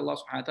kafara that Allah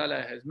subhanahu wa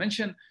ta'ala has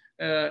mentioned,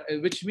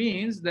 which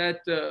means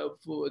that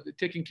for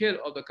taking care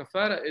of the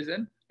kafara is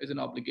an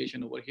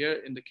obligation over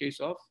here in the case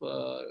of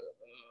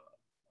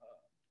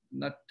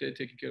not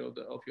taking care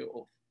of your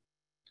oath.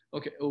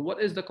 Okay,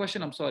 what is the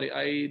question? I'm sorry,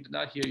 I did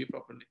not hear you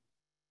properly.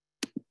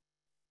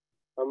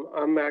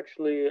 I'm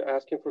actually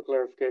asking for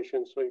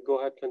clarification, so you go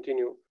ahead,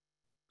 continue.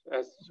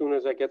 As soon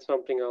as I get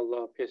something,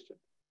 I'll paste it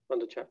on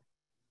the chat.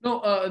 No,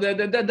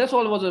 that's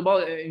all it was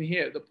about in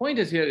here. The point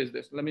is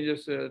this. Let me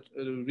just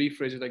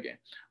rephrase it again.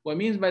 What it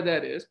means by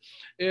that is,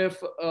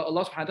 if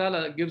Allah subhanahu wa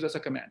ta'ala gives us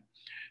a command,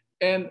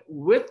 and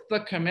with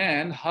the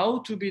command, how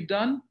to be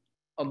done,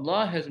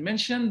 Allah has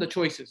mentioned the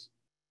choices.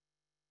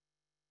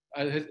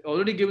 Has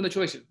already given the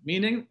choices,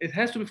 meaning it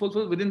has to be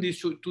fulfilled within these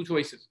two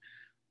choices.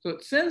 So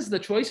since the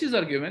choices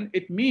are given,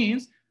 it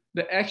means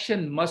the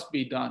action must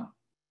be done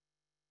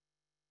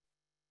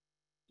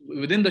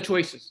within the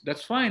choices.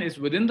 That's fine, it's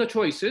within the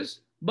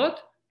choices,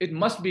 but it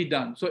must be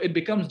done. So it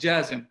becomes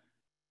jazim.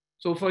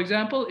 So for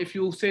example, if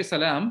you say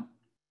salam,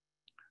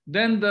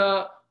 then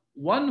the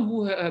one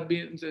who have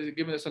been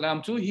given the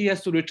salam to, he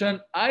has to return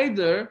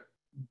either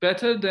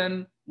better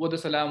than what the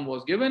salam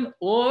was given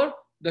or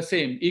the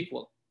same,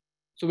 equal.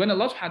 So when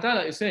Allah subhanahu wa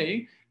ta'ala is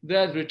saying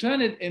that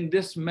return it in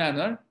this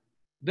manner,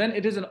 then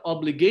it is an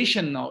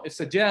obligation now. It's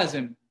a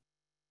jazim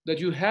that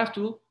you have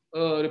to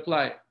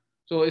reply.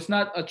 So it's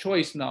not a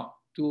choice now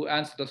to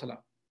answer the salam.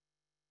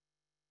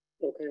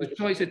 Okay. The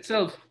choice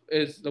itself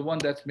is the one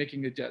that's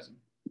making it jazim.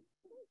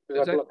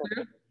 Is that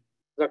clear?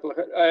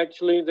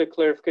 Actually, the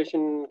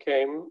clarification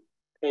came.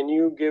 Can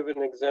you give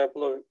an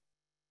example of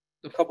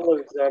a couple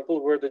of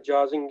examples where the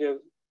jazim gives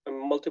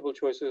multiple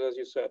choices, as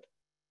you said?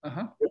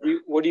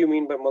 What do you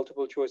mean by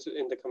multiple choices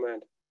in the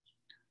command?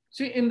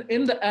 See,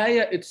 in the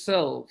ayah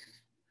itself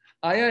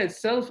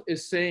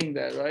is saying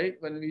that, right?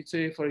 When we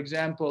say, for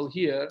example,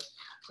 here,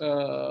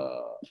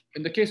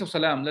 in the case of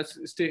salam, let's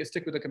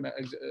stick with the command.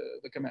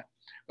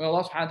 When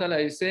Allah subhanahu wa ta'ala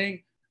is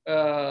saying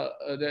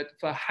that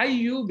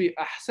فَحَيُّ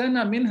بِأَحْسَنَ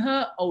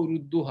مِنْهَا أَوْ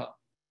رُدُّهَا.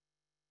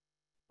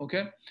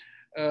 Okay?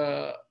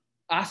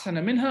 أَحْسَنَ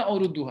مِنْهَا أَوْ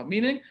رُدُّهَا.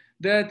 Meaning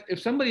that if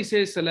somebody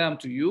says salam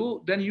to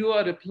you, then you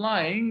are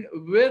replying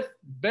with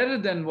better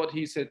than what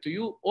he said to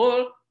you,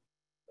 or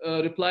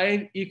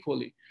replying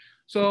equally.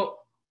 So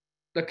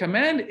the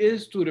command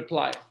is to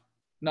reply.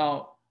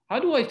 Now, how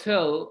do I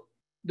tell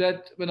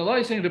that when Allah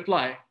is saying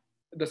reply,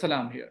 the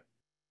salam here?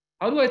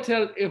 How do I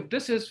tell if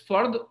this is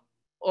fard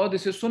or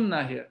this is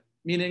sunnah here?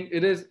 Meaning,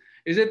 is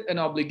it an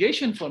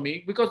obligation for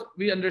me? Because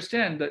we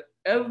understand that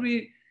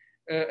every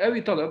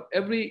talab,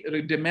 every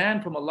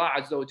demand from Allah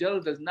Azza wa Jal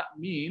does not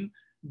mean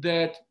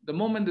that the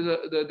moment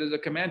there's a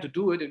command to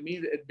do it, it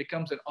means it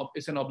becomes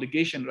it's an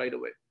obligation right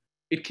away.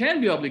 It can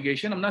be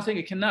obligation. I'm not saying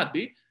it cannot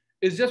be.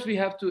 It's just we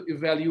have to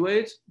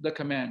evaluate the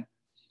command.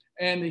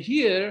 And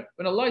here,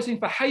 when Allah is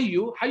saying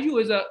فَحَيُّ, hayyu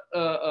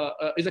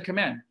is a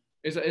command,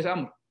 is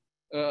amr.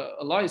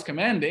 Allah is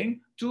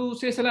commanding to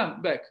say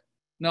salam back.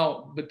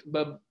 Now, but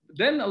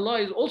then Allah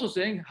is also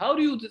saying, how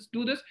do you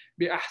do this?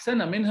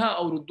 بِأَحْسَنَ مِنْهَا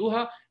أَوْ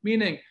رُدُّهَا.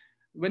 Meaning,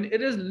 when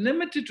it is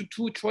limited to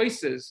two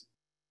choices,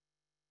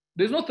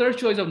 there's no third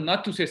choice of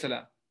not to say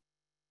salam.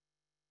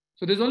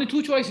 So there's only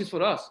two choices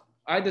for us,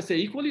 either say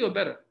equally or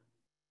better.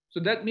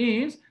 So that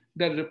means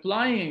that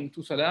replying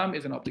to salam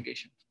is an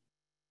obligation.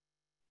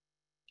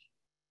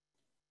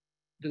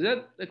 Does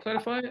that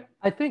clarify?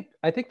 I think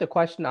the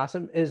question,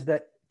 Asim, is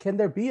that can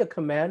there be a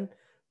command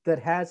that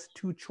has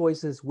two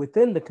choices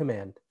within the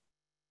command,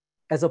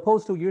 as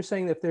opposed to you're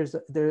saying if there's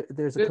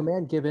a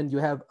command given, you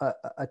have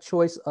a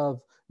choice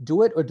of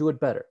do it or do it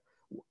better.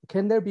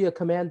 Can there be a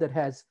command that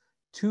has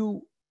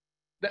two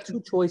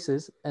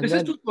choices? And this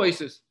is two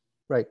choices,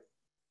 right?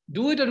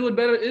 Do it or do it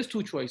better is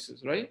two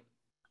choices, right?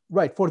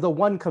 Right, for the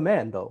one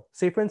command though.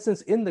 Say for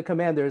instance, in the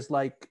command, there's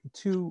like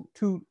two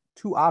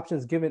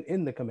options given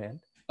in the command.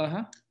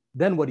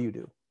 Then what do you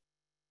do?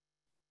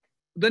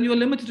 Then you're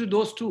limited to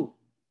those two.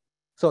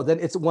 So then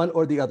it's one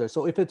or the other.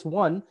 So if it's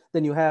one,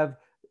 then you have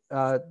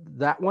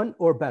that one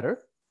or better.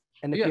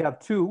 And if you have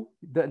two,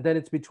 then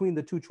it's between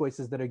the two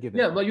choices that are given.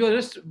 Yeah, but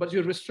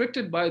you're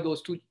restricted by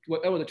those two,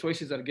 whatever the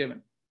choices are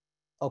given.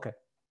 Okay.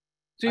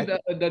 See,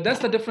 that's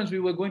the difference we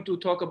were going to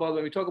talk about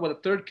when we talk about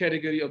the third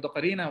category of the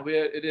qarina,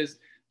 where it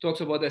talks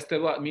about the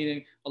istiwa,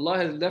 meaning Allah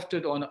has left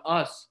it on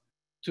us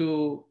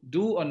to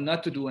do or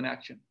not to do an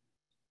action.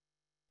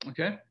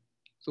 Okay?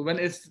 So when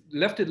it's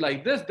left it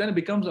like this, then it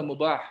becomes a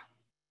mubah.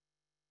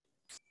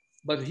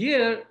 But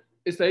here,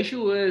 the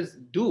issue is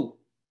do.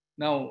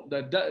 Now,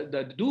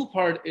 the do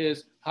part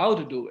is how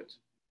to do it,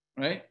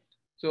 right?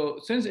 So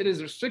since it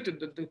is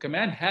restricted, the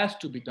command has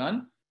to be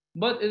done,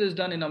 but it is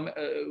done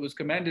it was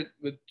commanded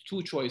with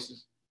two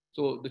choices.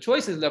 So the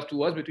choice is left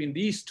to us between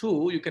these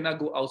two. You cannot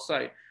go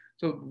outside.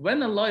 So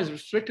when Allah is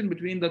restricting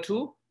between the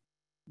two,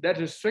 that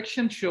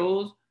restriction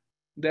shows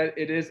that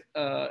it is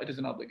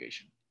an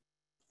obligation.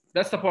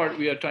 That's the part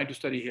we are trying to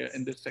study here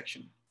in this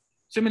section.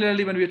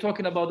 Similarly, when we're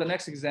talking about the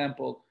next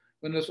example,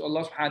 when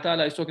Allah subhanahu wa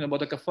ta'ala is talking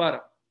about the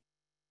kafara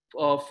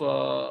of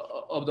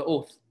the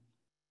oath.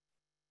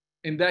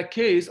 In that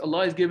case,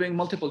 Allah is giving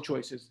multiple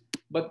choices.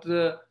 But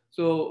feed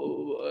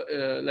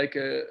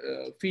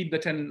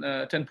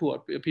the 10 poor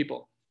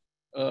people,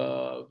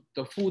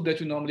 the food that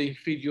you normally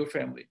feed your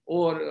family,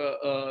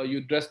 or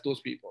you dress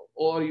those people,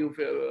 or you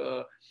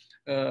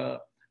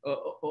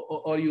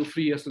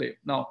free a slave.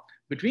 Now,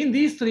 between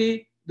these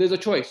three, there's a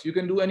choice. You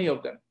can do any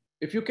of them.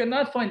 If you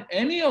cannot find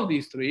any of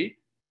these three,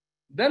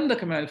 then the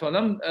command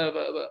فَمَنْ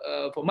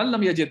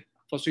لَمْ يَجِدْ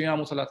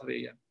فَصِيَامُ ثَلَاثَةِ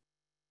أَيَّامٍ.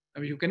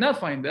 If you cannot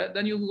find that,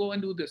 then you go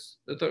and do this,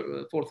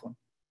 the fourth one.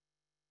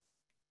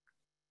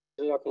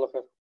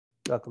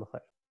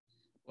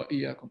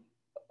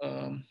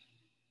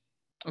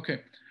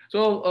 Okay,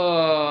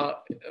 so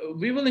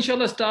we will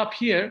inshallah stop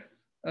here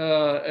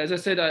as I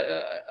said,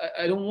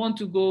 I don't want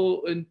to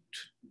go and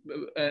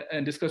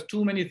discuss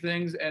too many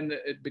things, and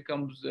it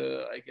becomes,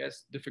 I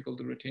guess, difficult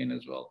to retain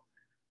as well.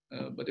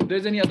 But if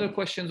there's any other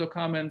questions or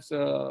comments,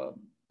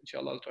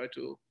 inshallah, I'll try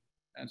to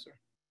answer.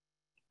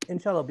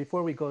 Inshallah,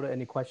 before we go to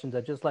any questions,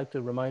 I'd just like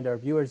to remind our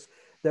viewers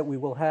that we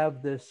will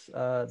have this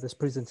this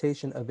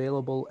presentation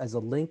available as a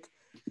link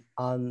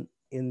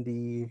in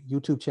the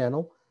YouTube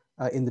channel.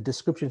 In the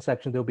description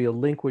section, there'll be a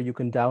link where you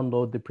can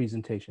download the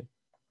presentation.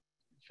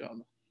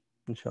 Inshallah.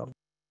 Inshallah.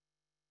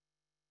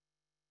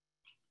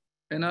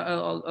 And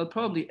I'll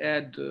probably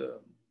add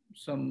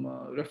some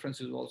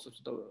references also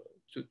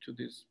to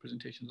these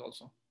presentations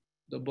also,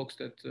 the books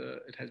that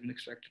it has been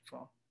extracted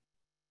from.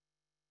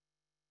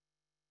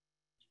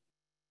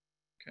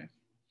 Okay.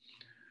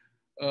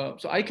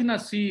 So I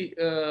cannot see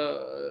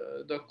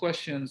the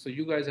questions, so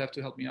you guys have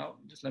to help me out.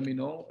 Just let me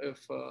know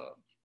if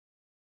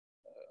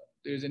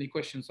there's any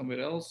questions somewhere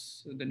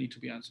else that need to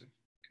be answered.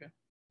 Okay.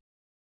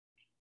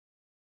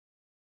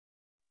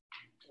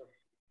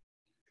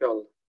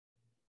 Inshallah.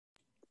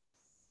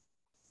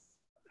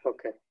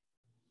 Okay.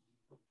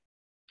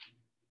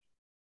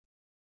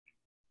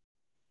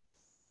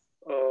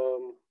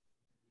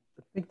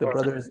 I think the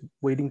brother is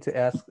waiting to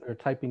ask or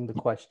typing the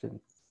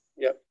question.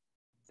 Yep.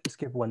 Just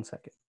give 1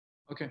 second.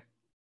 Okay.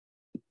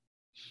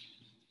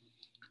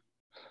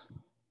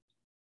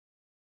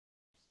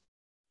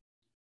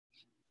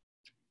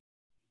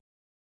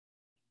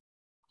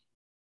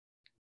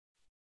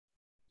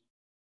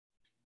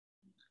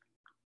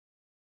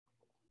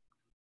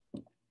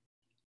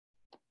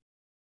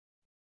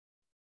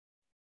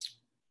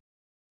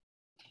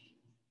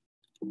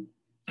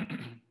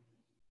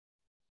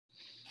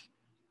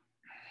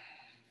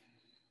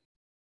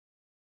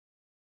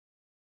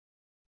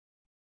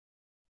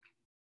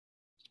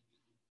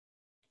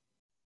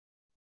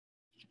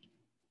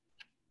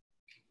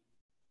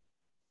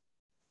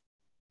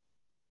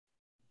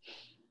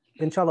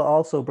 Inshallah,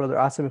 also, Brother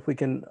Asim, if we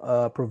can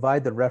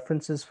provide the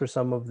references for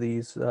some of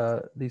these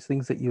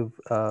things that you've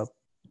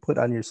put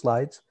on your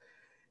slides,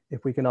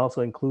 if we can also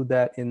include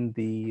that in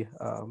the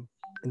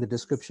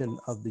description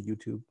of the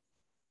YouTube.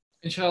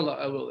 Inshallah,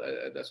 I will.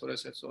 That's what I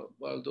said. So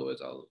what I'll do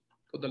is I'll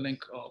put the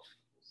link of.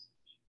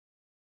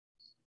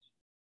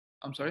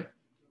 I'm sorry.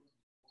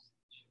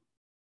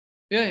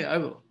 Yeah, I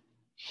will.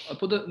 I'll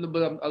put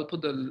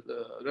the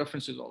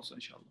references also,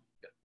 inshallah.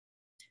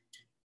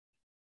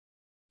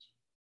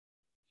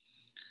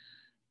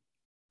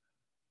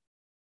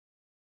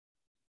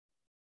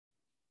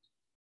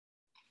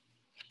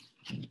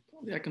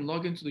 Yeah, I can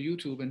log into the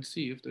YouTube and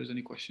see if there's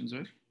any questions,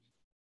 right?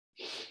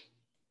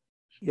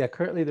 Yeah,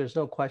 currently there's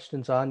no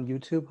questions on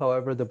YouTube.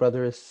 However, the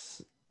brother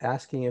is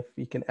asking if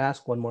he can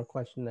ask one more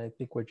question. I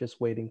think we're just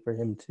waiting for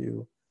him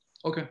to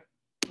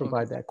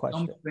provide that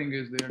question. Something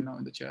is there now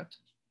in the chat.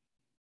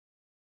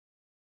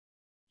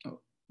 Oh,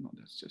 no,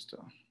 that's just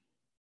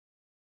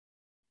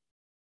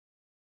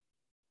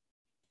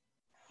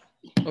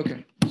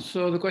okay.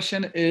 So the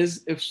question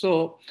is,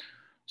 so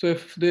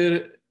if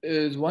there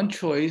is one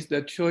choice,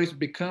 that choice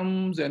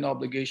becomes an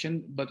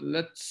obligation, but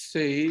let's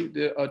say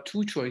there are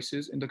two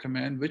choices in the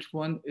command, which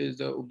one is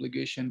the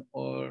obligation,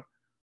 or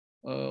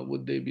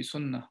would they be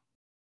sunnah?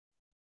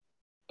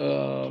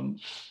 Okay.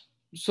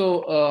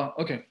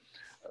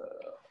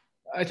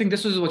 I think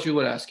this is what you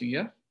were asking,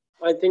 yeah?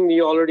 I think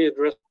we already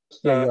addressed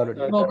that. Yeah, you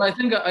already. No, but I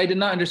think I did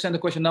not understand the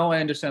question. Now I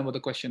understand what the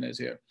question is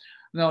here.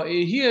 Now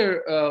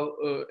here,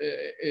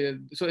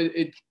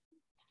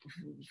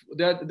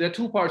 there are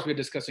two parts we're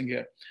discussing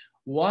here.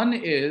 One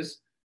is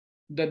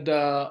that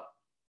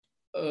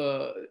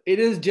it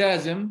is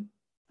jazm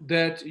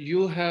that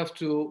you have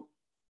to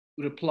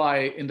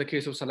reply in the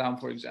case of salam,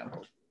 for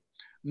example.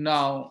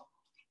 Now,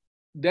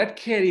 that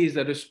carries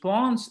the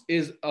response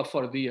is a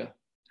fardiyah.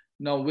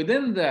 Now,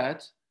 within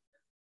that,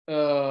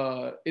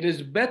 it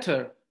is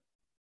better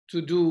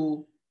to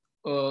do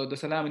the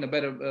salam in a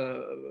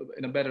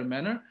better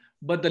manner,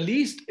 but the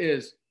least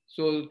is,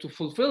 so to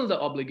fulfill the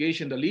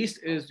obligation, the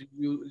least is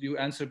you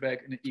answer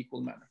back in an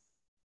equal manner.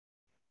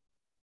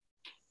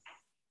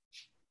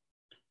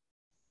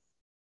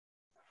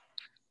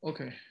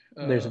 Okay.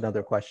 There's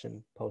another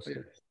question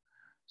posted.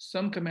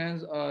 Some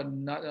commands are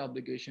not an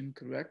obligation,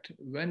 correct?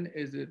 When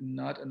is it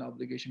not an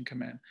obligation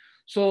command?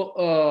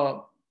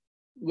 So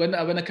when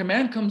a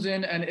command comes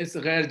in and it's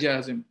ghair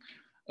jazim,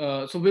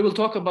 so we will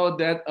talk about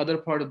that other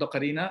part of the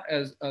qarina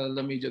as,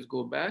 let me just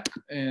go back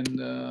and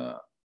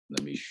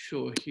let me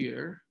show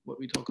here what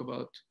we talk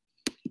about.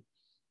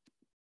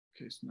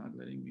 Okay, it's not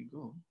letting me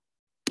go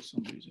for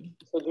some reason.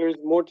 So there's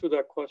more to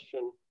that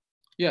question.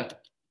 Yeah,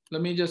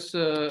 let me just,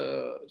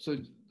 so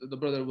the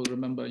brother will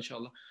remember,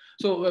 inshallah.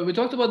 So we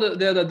talked about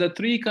the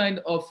three kind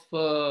of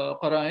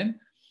qara'in.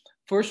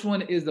 First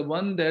one is the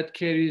one that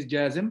carries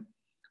jazm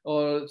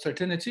or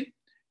certainty.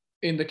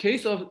 In the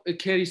case of it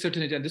carries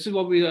certainty, and this is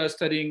what we were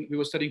studying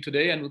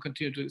today and we'll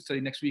continue to study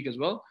next week as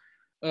well.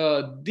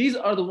 These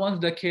are the ones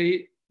that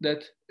carry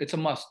that it's a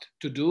must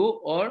to do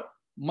or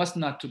must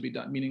not to be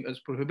done, meaning as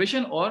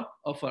prohibition or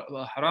of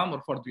haram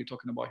or fard we're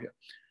talking about here.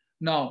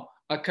 Now,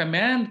 a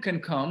command can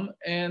come,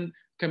 and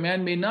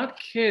command may not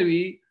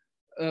carry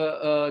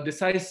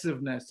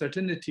decisiveness,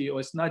 certainty,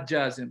 or it's not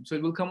jazm. So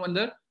it will come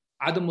under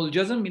adamul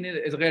jazm, meaning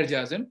it's ghair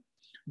jazm.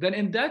 Then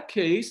in that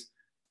case,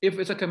 if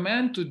it's a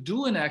command to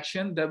do an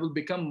action, that will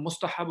become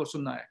mustahab or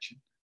sunnah action.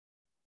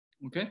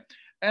 Okay?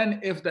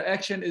 And if the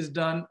action is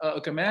done, a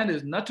command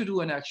is not to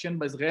do an action,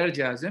 but it's ghair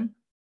jazm,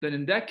 then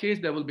in that case,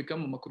 that will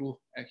become a makruh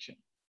action.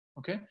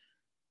 Okay?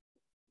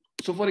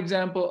 So for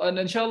example, and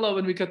inshallah,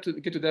 when we get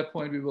to that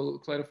point, we will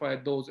clarify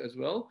those as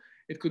well.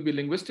 It could be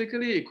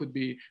linguistically, it could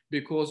be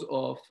because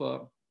of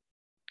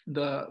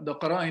the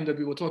qara'in that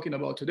we were talking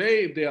about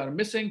today, if they are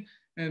missing,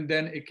 and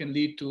then it can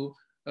lead to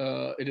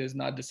it is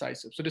not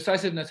decisive. So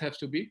decisiveness has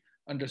to be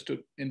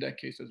understood in that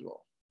case as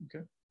well.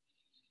 Okay.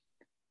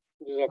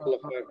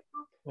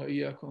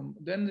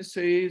 Then it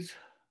says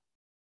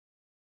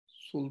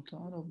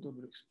Sultan of the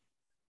Bricks.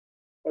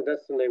 Oh,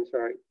 that's the name,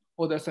 sorry.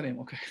 Oh, that's the name,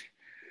 okay.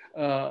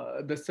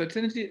 The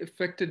certainty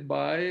affected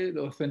by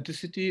the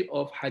authenticity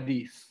of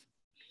hadith.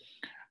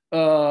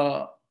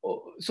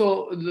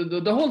 So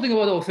the whole thing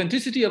about the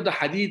authenticity of the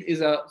hadith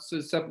is a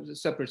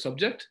separate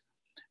subject,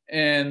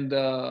 and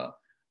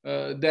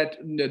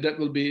that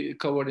will be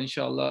covered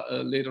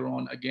inshallah later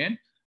on again.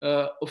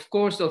 Of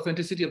course, the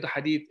authenticity of the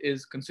hadith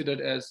is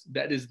considered as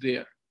that is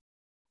there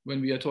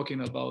when we are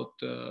talking about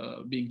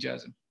being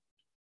jazm.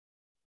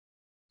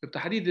 If the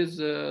hadith is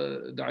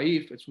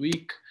da'if, it's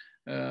weak,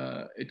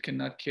 it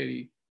cannot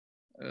carry.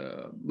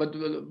 But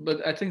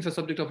I think it's a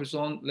subject of its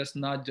own. Let's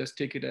not just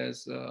take it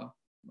as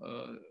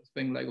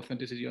thing like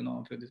authenticity or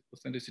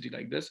non-authenticity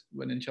like this.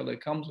 When inshallah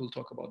it comes, we'll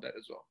talk about that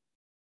as well.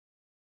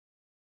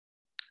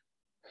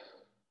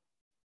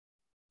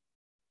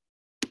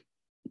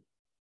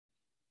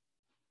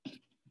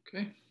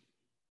 Okay.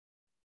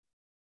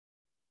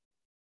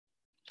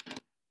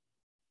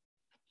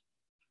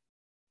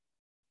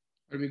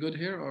 Are we good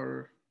here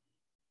or?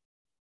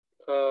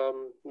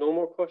 No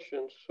more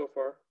questions so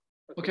far.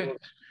 Okay.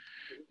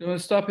 We'll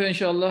stop here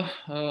inshallah.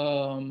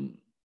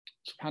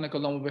 سبحانك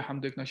اللهم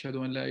وبحمدك نشهد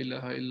أن لا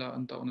إله إلا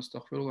أنت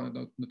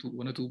ونستغفرك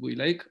ونتوب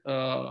إليك.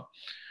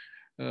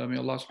 May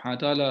Allah subhanahu wa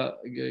ta'ala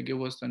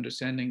give us the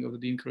understanding of the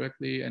deen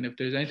correctly, and if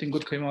there's anything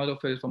good came out of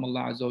it from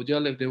Allah Azza wa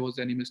Jal, if there was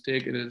any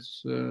mistake, it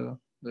is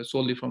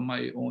solely from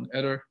my own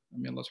error.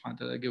 May Allah subhanahu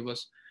wa ta'ala give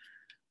us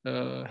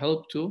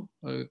help to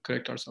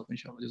correct ourselves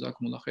inshallah.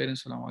 Jazakumullah khairan.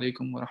 Assalamu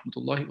alaikum wa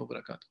rahmatullahi wa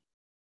barakatuh.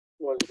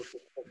 Wa alaikum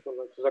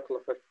assalam.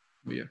 Jazakallah khair.